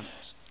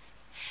kitchens,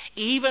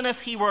 even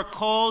if he were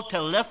called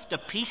to lift a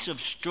piece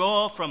of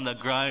straw from the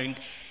ground,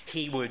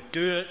 he would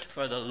do it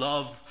for the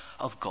love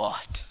of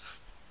God.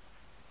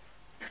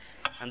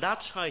 And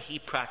that's how he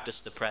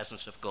practiced the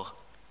presence of God.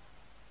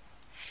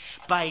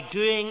 By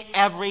doing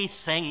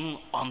everything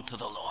unto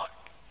the Lord.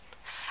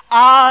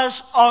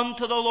 As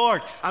unto the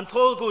Lord. And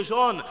Paul goes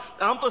on,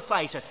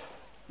 amplifies it.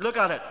 Look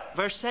at it,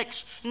 verse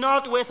 6.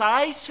 Not with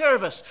eye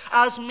service,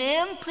 as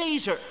men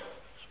pleaser.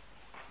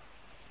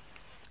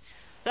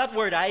 That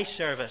word eye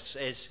service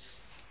is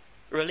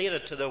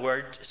related to the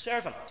word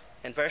servant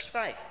in verse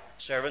 5.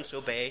 Servants,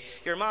 obey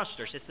your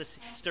masters. It's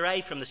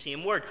derived from the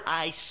same word,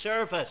 eye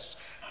service.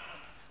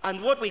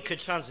 And what we could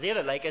translate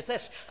it like is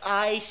this: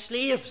 eye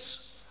slaves.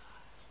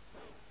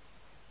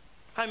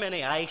 How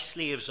many eye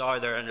slaves are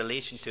there in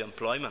relation to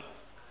employment?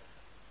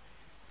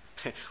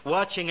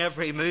 Watching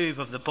every move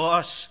of the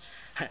boss.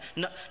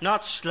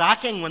 Not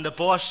slacking when the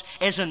boss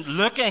isn't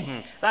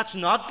looking. That's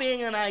not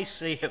being an eye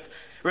slave.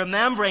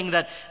 Remembering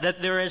that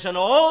there is an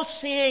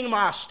all-seeing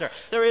master.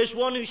 There is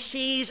one who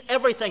sees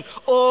everything,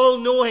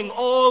 all-knowing,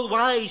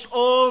 all-wise,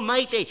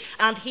 almighty,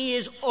 and he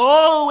is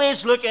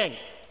always looking.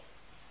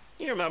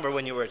 You remember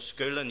when you were at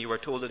school and you were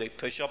told to do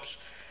push-ups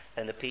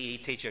and the PE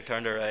teacher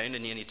turned around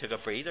and you took a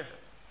breather?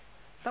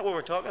 Is that what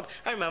we're talking about?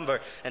 I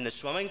remember in the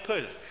swimming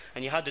pool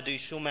and you had to do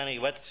so many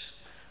widths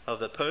of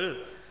the pool,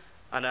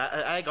 and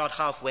I got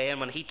halfway, and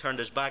when he turned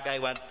his back I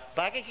went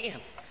back again.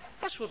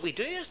 That's what we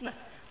do, isn't it?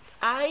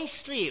 Eye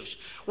slaves.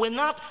 When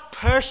that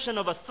person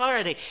of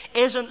authority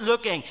isn't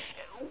looking,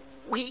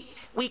 we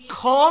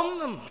con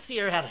them,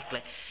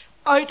 theoretically,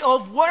 out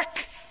of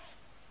work.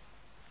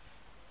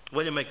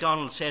 William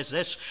MacDonald says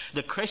this: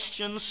 the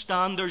Christian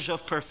standards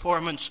of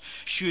performance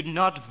should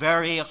not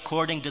vary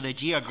according to the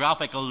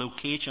geographical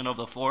location of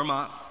the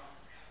foreman.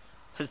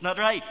 Isn't that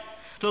right?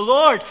 The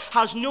Lord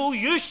has no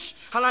use,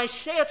 and I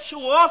say it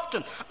so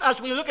often as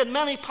we look at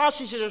many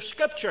passages of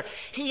Scripture,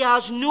 He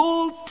has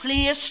no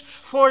place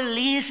for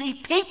lazy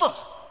people.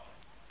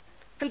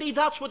 Indeed,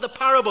 that's what the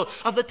parable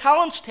of the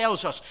talents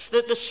tells us,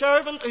 that the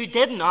servant who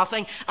did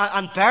nothing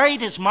and buried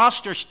his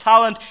master's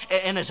talent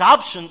in his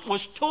absence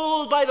was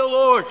told by the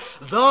Lord,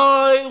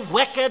 "Thou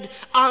wicked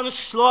and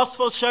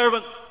slothful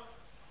servant."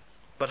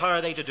 But how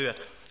are they to do it?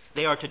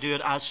 They are to do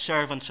it as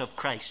servants of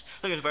Christ.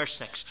 Look at verse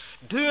 6.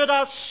 Do it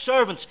as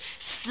servants,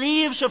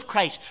 slaves of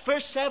Christ.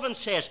 Verse 7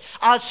 says,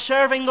 as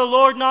serving the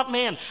Lord, not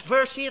men.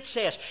 Verse 8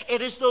 says,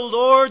 it is the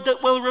Lord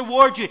that will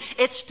reward you.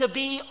 It's to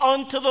be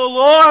unto the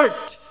Lord.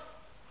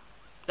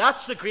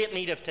 That's the great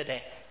need of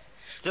today.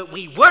 That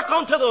we work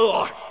unto the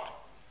Lord.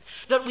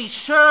 That we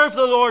serve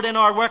the Lord in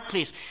our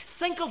workplace.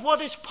 Think of what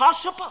is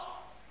possible.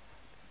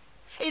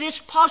 It is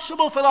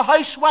possible for the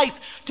housewife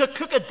to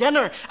cook a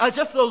dinner as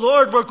if the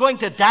Lord were going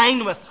to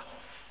dine with her.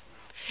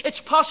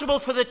 It's possible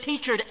for the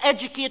teacher to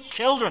educate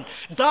children,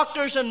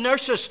 doctors and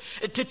nurses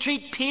to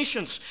treat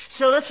patients,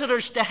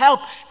 solicitors to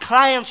help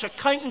clients,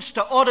 accountants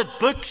to audit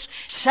books,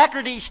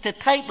 secretaries to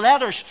type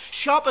letters,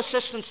 shop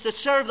assistants to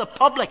serve the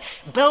public,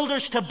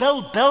 builders to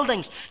build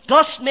buildings,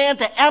 dustmen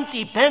to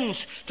empty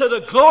bins, to the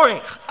glory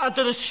and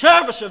to the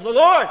service of the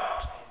Lord.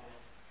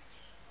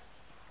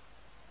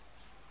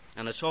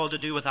 And it's all to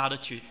do with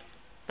attitude.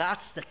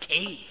 That's the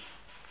key.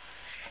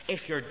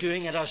 If you're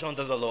doing it as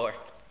unto the Lord.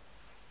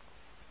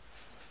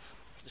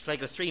 It's like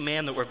the three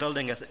men that were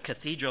building a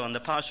cathedral, and the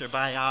passerby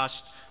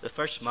asked the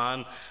first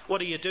man,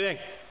 "What are you doing?"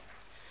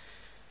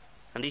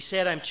 And he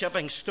said, "I'm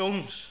chipping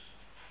stones."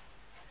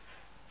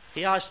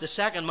 He asked the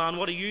second man,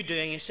 "What are you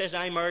doing?" He says,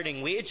 "I'm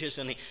earning wages."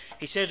 And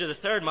he said to the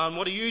third man,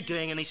 "What are you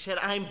doing?" And he said,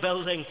 "I'm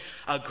building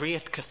a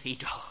great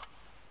cathedral."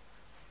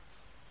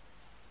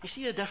 You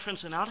see the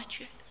difference in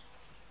attitude?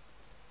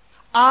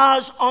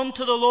 As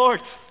unto the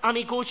Lord. And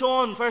he goes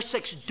on, verse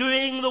 6,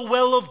 doing the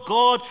will of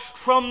God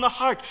from the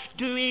heart.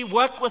 Do we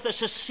work with a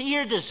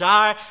sincere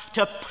desire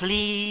to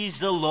please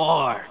the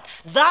Lord?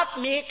 That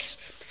makes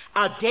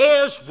a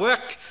day's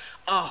work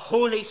a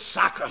holy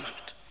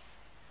sacrament.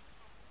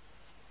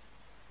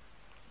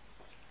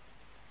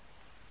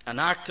 An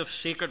act of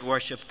sacred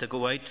worship to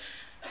go out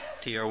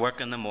to your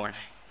work in the morning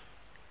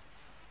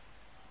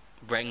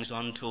brings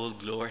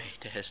untold glory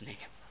to His name.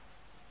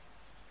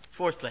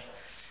 Fourthly,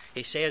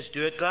 he says,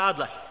 do it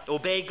gladly.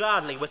 Obey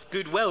gladly, with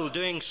goodwill,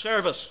 doing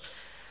service.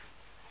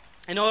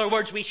 In other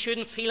words, we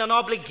shouldn't feel an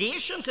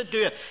obligation to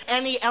do it.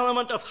 Any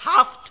element of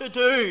have to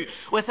do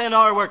within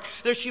our work.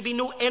 There should be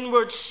no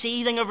inward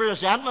seething of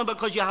resentment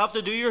because you have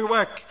to do your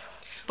work.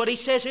 But he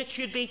says it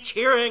should be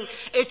cheering,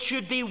 it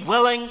should be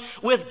willing,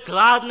 with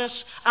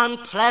gladness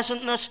and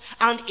pleasantness.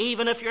 And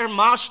even if your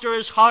master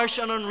is harsh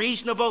and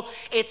unreasonable,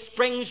 it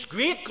brings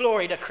great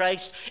glory to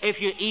Christ if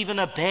you even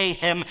obey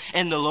Him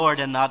in the Lord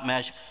in that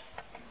measure.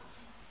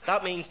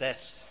 That means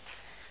this: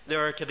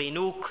 there are to be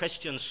no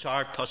Christian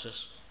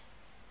sourpusses.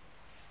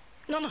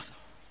 None of them.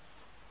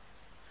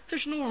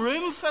 There's no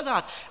room for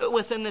that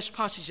within this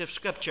passage of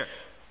Scripture.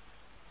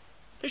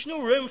 There's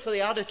no room for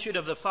the attitude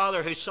of the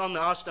father whose son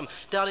asked him,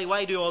 "Daddy,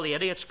 why do all the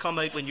idiots come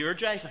out when you're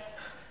driving?"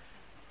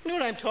 You know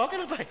what I'm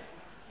talking about?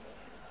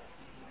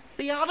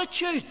 The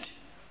attitude.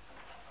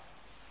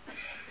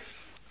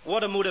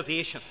 What a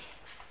motivation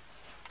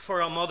for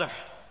a mother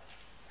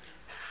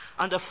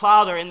and a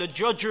father in the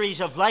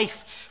drudgeries of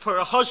life, for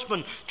a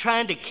husband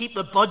trying to keep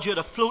the budget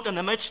afloat in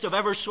the midst of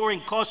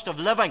ever-soaring cost of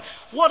living.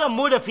 What a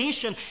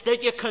motivation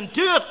that you can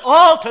do it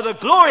all to the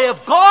glory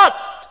of God.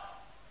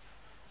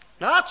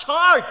 Now that's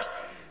hard.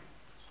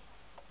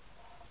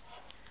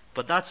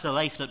 But that's the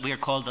life that we are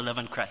called to live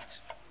in Christ.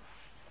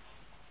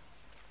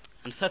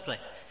 And fifthly,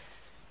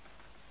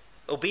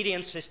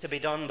 obedience is to be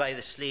done by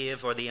the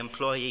slave or the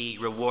employee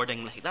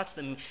rewardingly. That's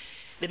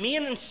the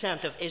main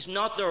incentive is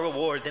not the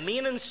reward. The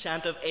main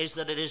incentive is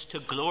that it is to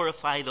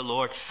glorify the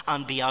Lord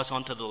and be as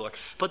unto the Lord.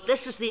 But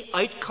this is the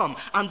outcome,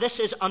 and this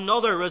is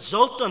another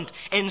resultant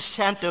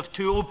incentive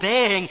to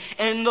obeying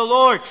in the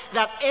Lord.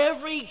 That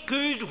every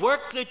good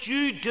work that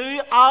you do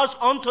as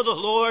unto the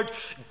Lord,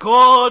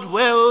 God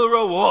will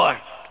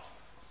reward.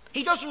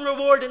 He doesn't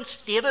reward in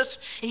status.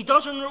 He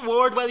doesn't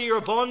reward whether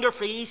you're bond or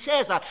free. He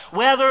says that,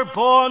 whether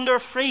bond or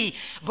free.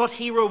 But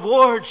He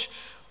rewards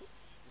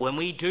when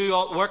we do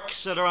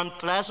works that are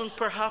unpleasant,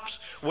 perhaps,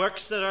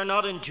 works that are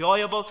not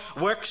enjoyable,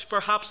 works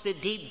perhaps that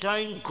deep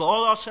down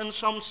gall us in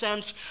some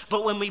sense,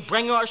 but when we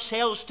bring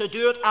ourselves to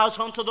do it as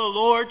unto the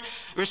Lord,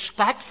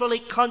 respectfully,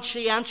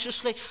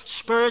 conscientiously,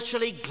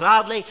 spiritually,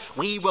 gladly,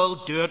 we will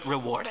do it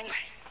rewardingly.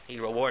 He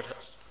rewards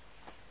us.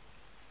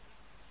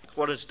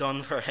 What is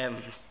done for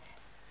Him,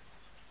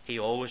 He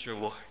always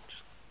rewards.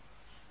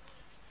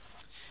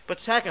 But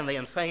secondly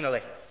and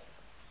finally,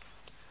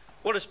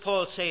 what does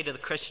Paul say to the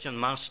Christian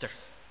master?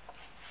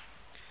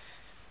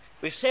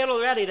 We've said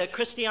already that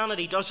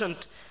Christianity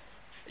doesn't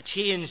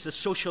change the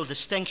social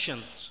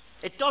distinctions.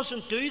 It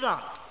doesn't do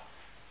that.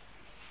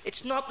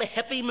 It's not the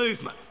hippie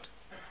movement.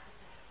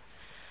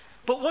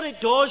 But what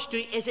it does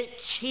do is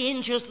it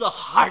changes the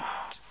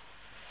heart.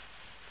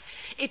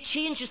 It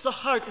changes the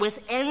heart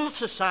within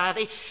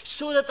society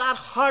so that that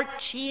heart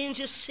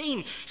change is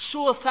seen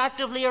so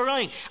effectively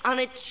around. And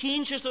it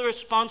changes the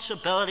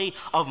responsibility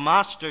of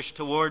masters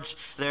towards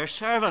their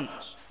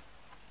servants.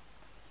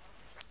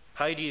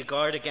 How do you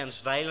guard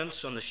against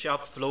violence on the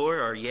shop floor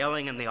or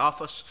yelling in the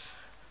office?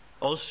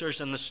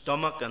 Ulcers in the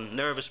stomach and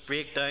nervous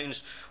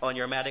breakdowns on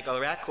your medical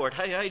record.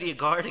 How do you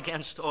guard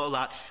against all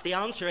that? The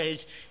answer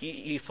is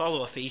you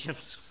follow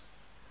Ephesians.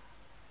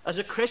 As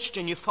a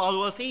Christian, you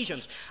follow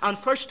Ephesians. And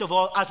first of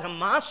all, as a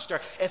master,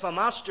 if a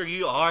master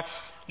you are,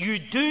 you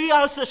do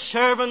as the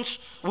servants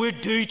would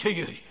do to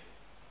you.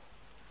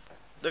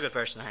 Look at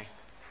verse 9.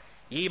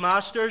 Ye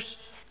masters,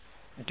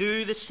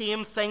 do the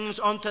same things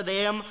unto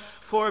them,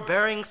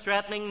 forbearing,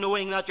 threatening,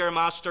 knowing that your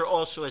master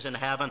also is in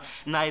heaven,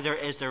 neither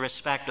is there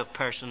respect of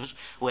persons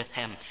with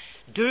him.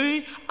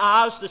 Do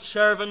as the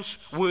servants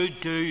would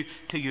do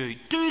to you.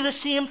 Do the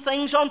same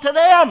things unto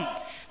them.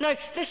 Now,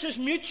 this is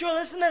mutual,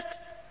 isn't it?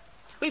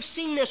 We've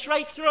seen this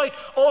right throughout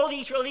all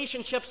these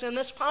relationships in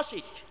this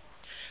passage.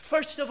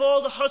 First of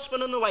all, the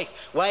husband and the wife.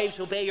 Wives,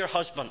 obey your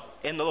husband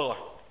in the Lord.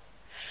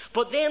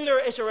 But then there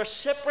is a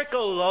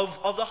reciprocal love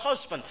of the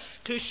husband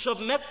to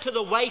submit to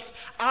the wife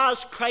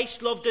as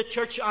Christ loved the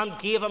church and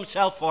gave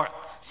himself for it.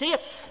 See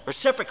it?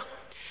 Reciprocal.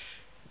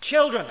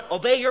 Children,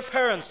 obey your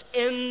parents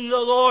in the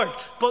Lord.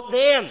 But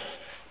then,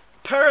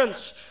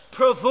 parents,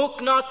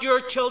 provoke not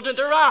your children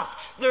to wrath.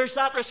 There's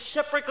that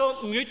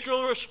reciprocal,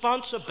 mutual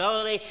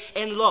responsibility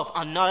in love.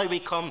 And now we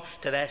come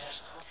to this.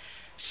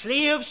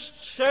 Slaves,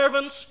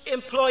 servants,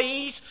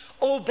 employees,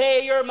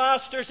 obey your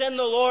masters in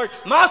the Lord.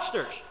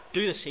 Masters,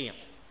 do the same.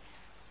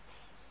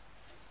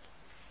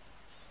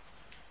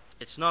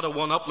 It's not a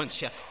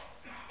one-upmanship.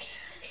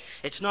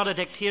 It's not a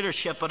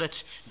dictatorship, but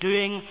it's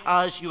doing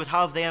as you would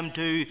have them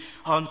do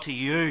unto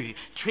you.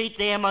 Treat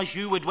them as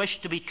you would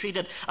wish to be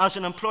treated as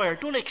an employer.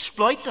 Don't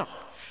exploit them.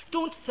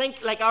 Don't think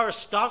like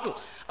Aristotle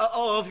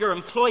of your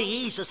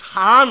employees as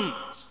hands.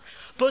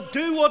 But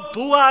do what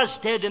Boaz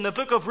did in the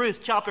book of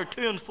Ruth, chapter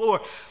 2 and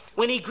 4.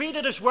 When he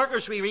greeted his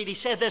workers, we read, he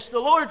said this, "The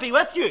Lord be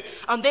with you."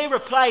 And they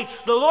replied,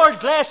 "The Lord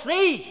bless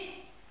thee."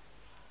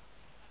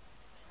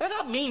 Now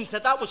that means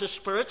that was a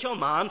spiritual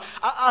man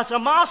as a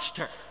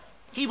master.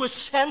 He was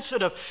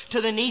sensitive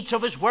to the needs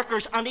of his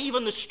workers, and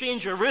even the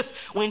stranger Ruth,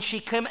 when she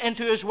came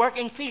into his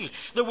working field.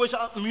 There was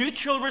a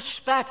mutual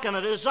respect and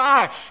a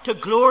desire to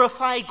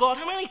glorify God.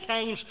 How many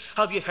times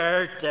have you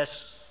heard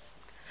this?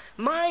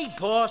 My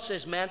boss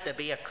is meant to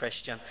be a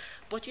Christian,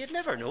 but you'd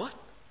never know it.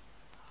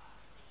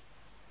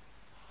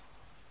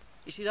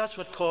 You see, that's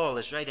what Paul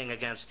is writing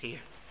against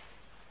here.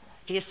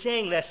 He is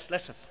saying this,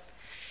 listen.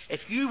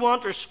 If you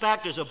want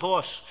respect as a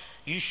boss,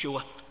 you show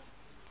it.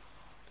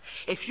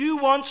 If you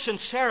want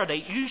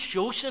sincerity, you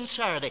show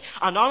sincerity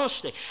and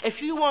honesty.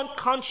 If you want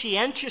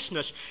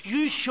conscientiousness,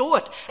 you show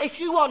it. If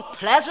you want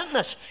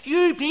pleasantness,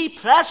 you be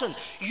pleasant.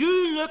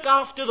 You look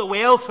after the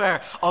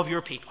welfare of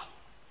your people.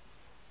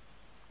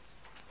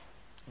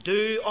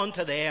 Do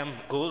unto them,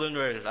 golden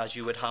rule, as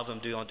you would have them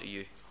do unto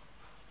you.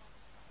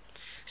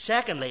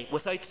 Secondly,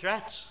 without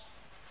threats.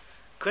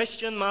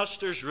 Christian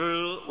masters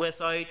rule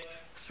without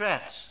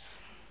threats.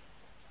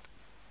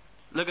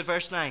 Look at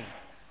verse 9.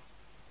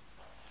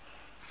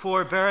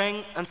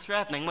 Forbearing and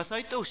threatening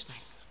without those things.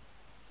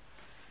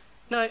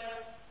 Now,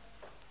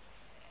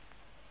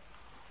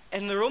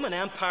 in the Roman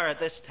Empire at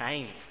this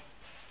time,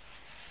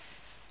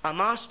 a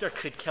master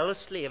could kill a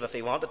slave if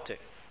he wanted to.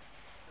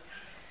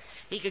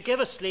 He could give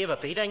a slave a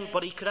beating,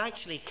 but he could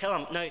actually kill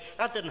him. Now,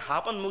 that didn't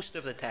happen most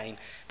of the time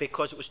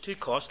because it was too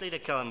costly to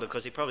kill him,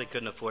 because he probably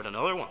couldn't afford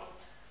another one.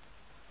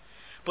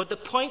 But the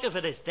point of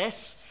it is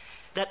this,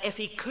 that if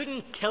he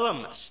couldn't kill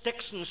him,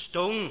 sticks and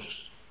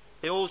stones,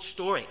 the old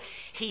story,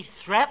 he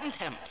threatened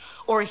him,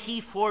 or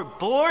he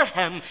forbore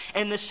him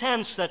in the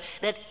sense that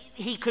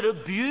he could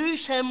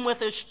abuse him with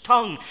his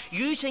tongue,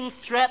 using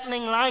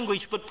threatening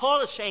language. But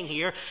Paul is saying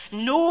here,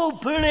 no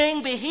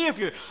bullying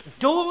behavior.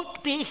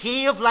 Don't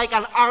behave like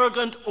an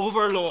arrogant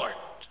overlord.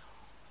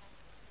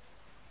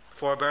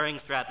 Forbearing,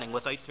 threatening,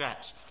 without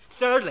threats.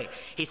 Thirdly,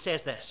 he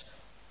says this,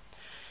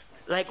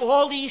 like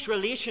all these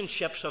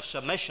relationships of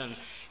submission,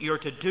 you're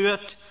to do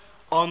it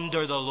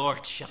under the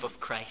lordship of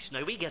Christ.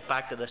 Now, we get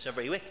back to this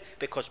every week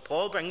because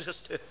Paul brings us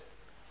to it.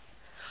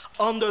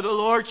 Under the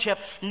lordship,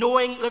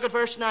 knowing, look at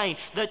verse 9,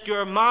 that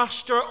your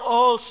master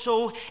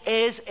also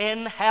is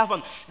in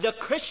heaven. The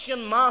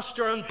Christian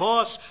master and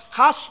boss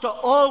has to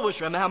always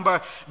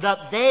remember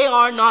that they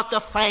are not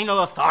the final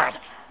authority.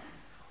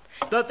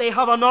 That they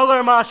have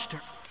another master,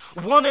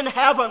 one in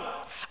heaven,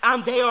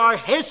 and they are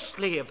his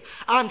slave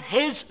and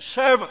his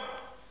servant.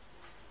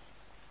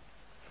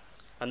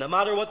 And no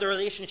matter what the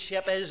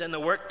relationship is in the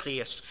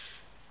workplace,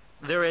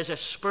 there is a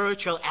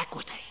spiritual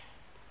equity.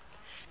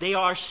 They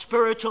are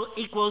spiritual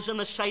equals in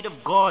the sight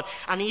of God.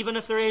 And even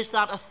if there is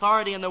that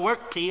authority in the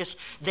workplace,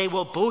 they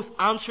will both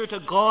answer to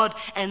God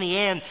in the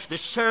end. The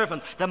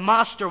servant, the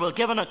master, will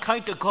give an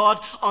account to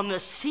God on the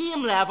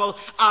same level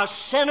as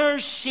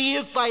sinners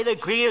saved by the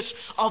grace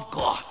of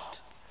God.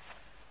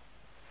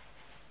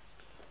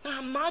 Now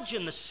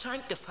imagine the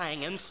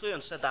sanctifying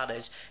influence that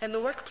is in the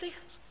workplace.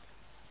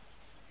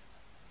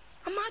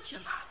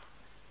 Imagine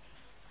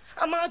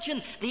that.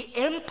 Imagine the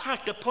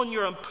impact upon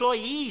your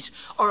employees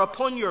or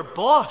upon your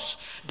boss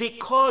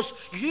because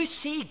you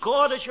see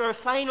God as your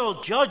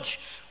final judge.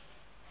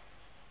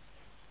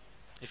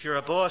 If you're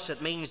a boss,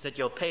 it means that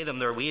you'll pay them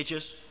their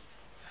wages.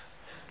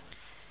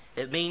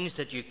 It means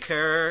that you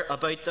care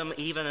about them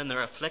even in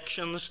their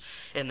afflictions,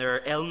 in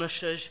their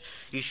illnesses.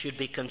 You should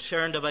be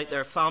concerned about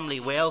their family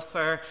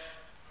welfare.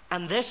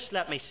 And this,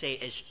 let me say,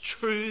 is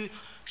true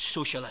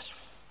socialism.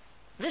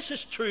 This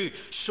is true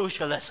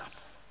socialism.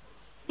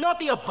 Not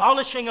the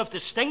abolishing of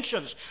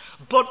distinctions,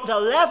 but the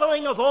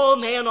leveling of all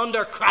men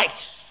under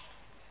Christ.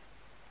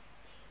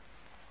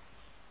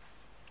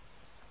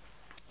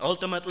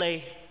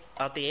 Ultimately,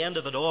 at the end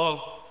of it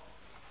all,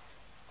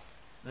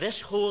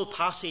 this whole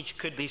passage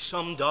could be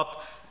summed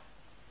up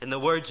in the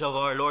words of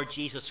our Lord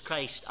Jesus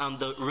Christ and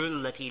the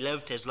rule that he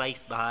lived his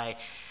life by.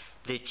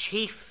 The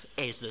chief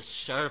is the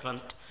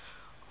servant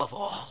of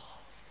all.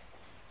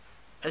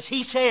 As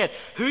he said,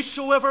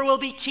 whosoever will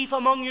be chief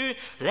among you,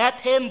 let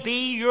him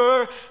be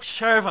your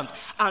servant.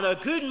 And a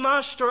good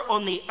master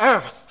on the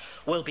earth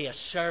will be a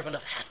servant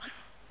of heaven.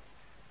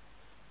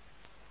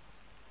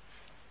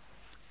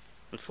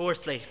 And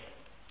fourthly,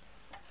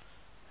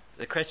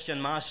 the Christian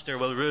master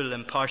will rule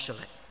impartially.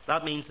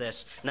 That means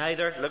this.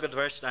 Neither, look at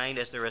verse 9,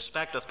 is there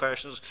respect of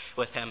persons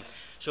with him.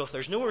 So if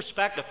there's no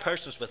respect of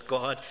persons with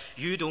God,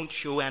 you don't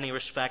show any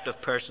respect of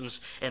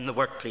persons in the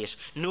workplace.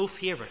 No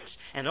favourites.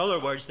 In other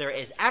words, there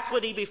is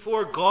equity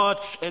before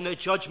God in the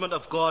judgment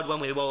of God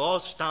when we will all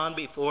stand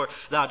before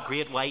that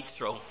great white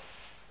throne.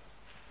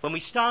 When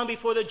we stand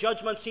before the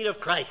judgment seat of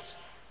Christ,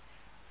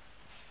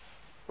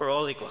 we're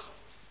all equal.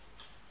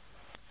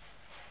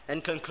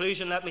 In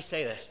conclusion, let me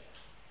say this.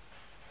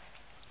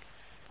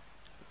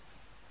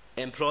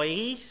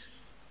 Employees,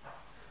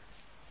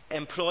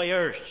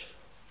 employers,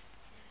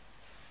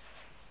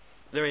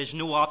 there is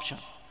no option.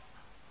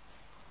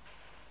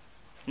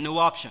 No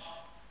option.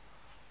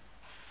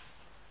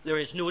 There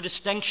is no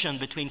distinction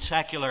between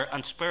secular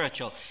and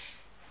spiritual.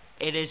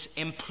 It is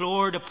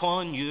implored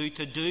upon you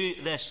to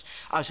do this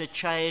as a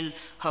child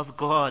of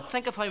God.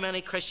 Think of how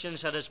many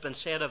Christians it has been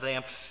said of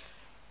them,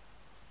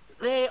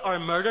 they are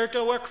murder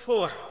to work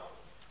for.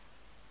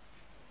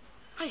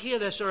 I hear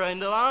this around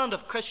the land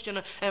of Christian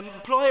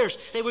employers.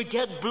 They would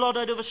get blood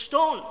out of a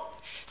stone.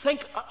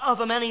 Think of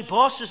the many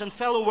bosses and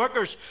fellow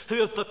workers who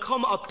have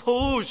become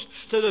opposed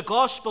to the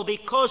gospel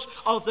because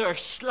of their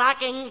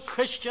slacking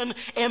Christian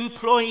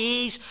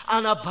employees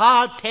and a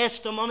bad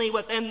testimony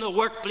within the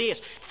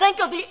workplace. Think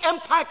of the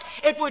impact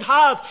it would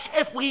have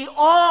if we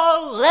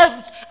all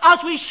lived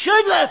as we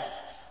should live.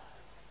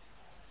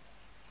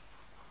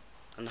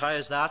 And how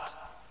is that?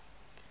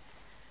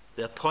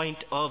 The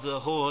point of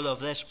the whole of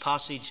this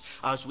passage,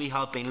 as we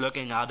have been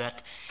looking at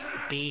it,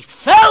 be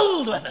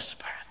filled with the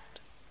Spirit.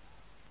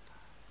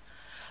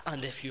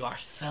 And if you are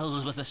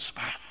filled with the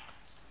Spirit,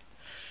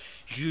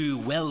 you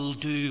will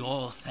do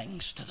all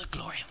things to the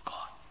glory of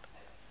God.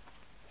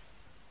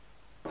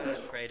 Let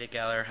us pray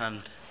together,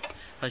 and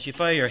as you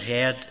bow your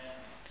head,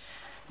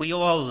 we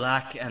all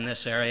lack in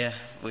this area.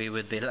 We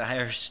would be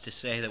liars to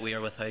say that we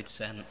are without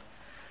sin.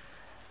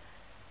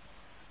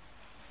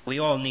 We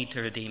all need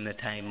to redeem the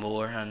time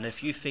more, and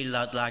if you feel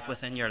that lack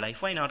within your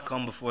life, why not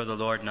come before the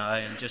Lord now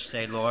and just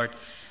say, Lord,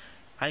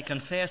 I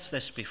confess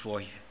this before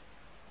you.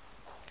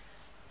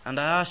 And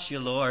I ask you,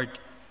 Lord,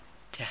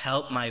 to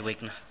help my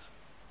weakness.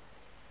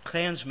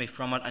 Cleanse me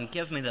from it and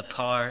give me the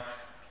power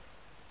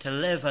to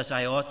live as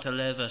I ought to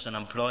live as an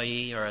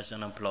employee or as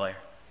an employer.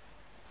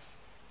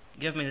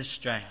 Give me the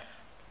strength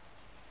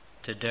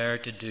to dare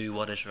to do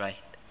what is right.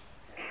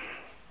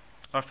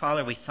 Our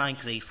Father, we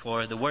thank Thee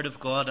for the Word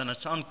of God and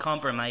its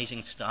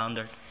uncompromising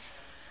standard.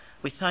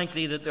 We thank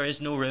Thee that there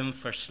is no room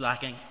for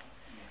slacking.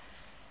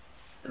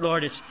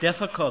 Lord, it's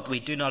difficult.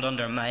 We do not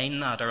undermine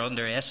that or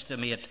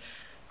underestimate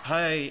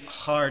how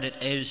hard it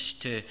is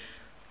to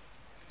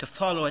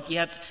follow it.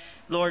 Yet,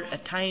 Lord,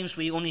 at times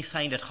we only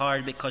find it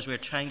hard because we're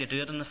trying to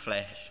do it in the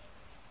flesh.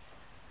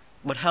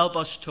 But help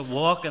us to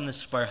walk in the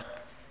Spirit,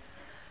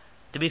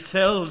 to be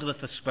filled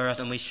with the Spirit,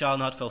 and we shall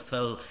not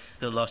fulfill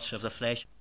the lusts of the flesh.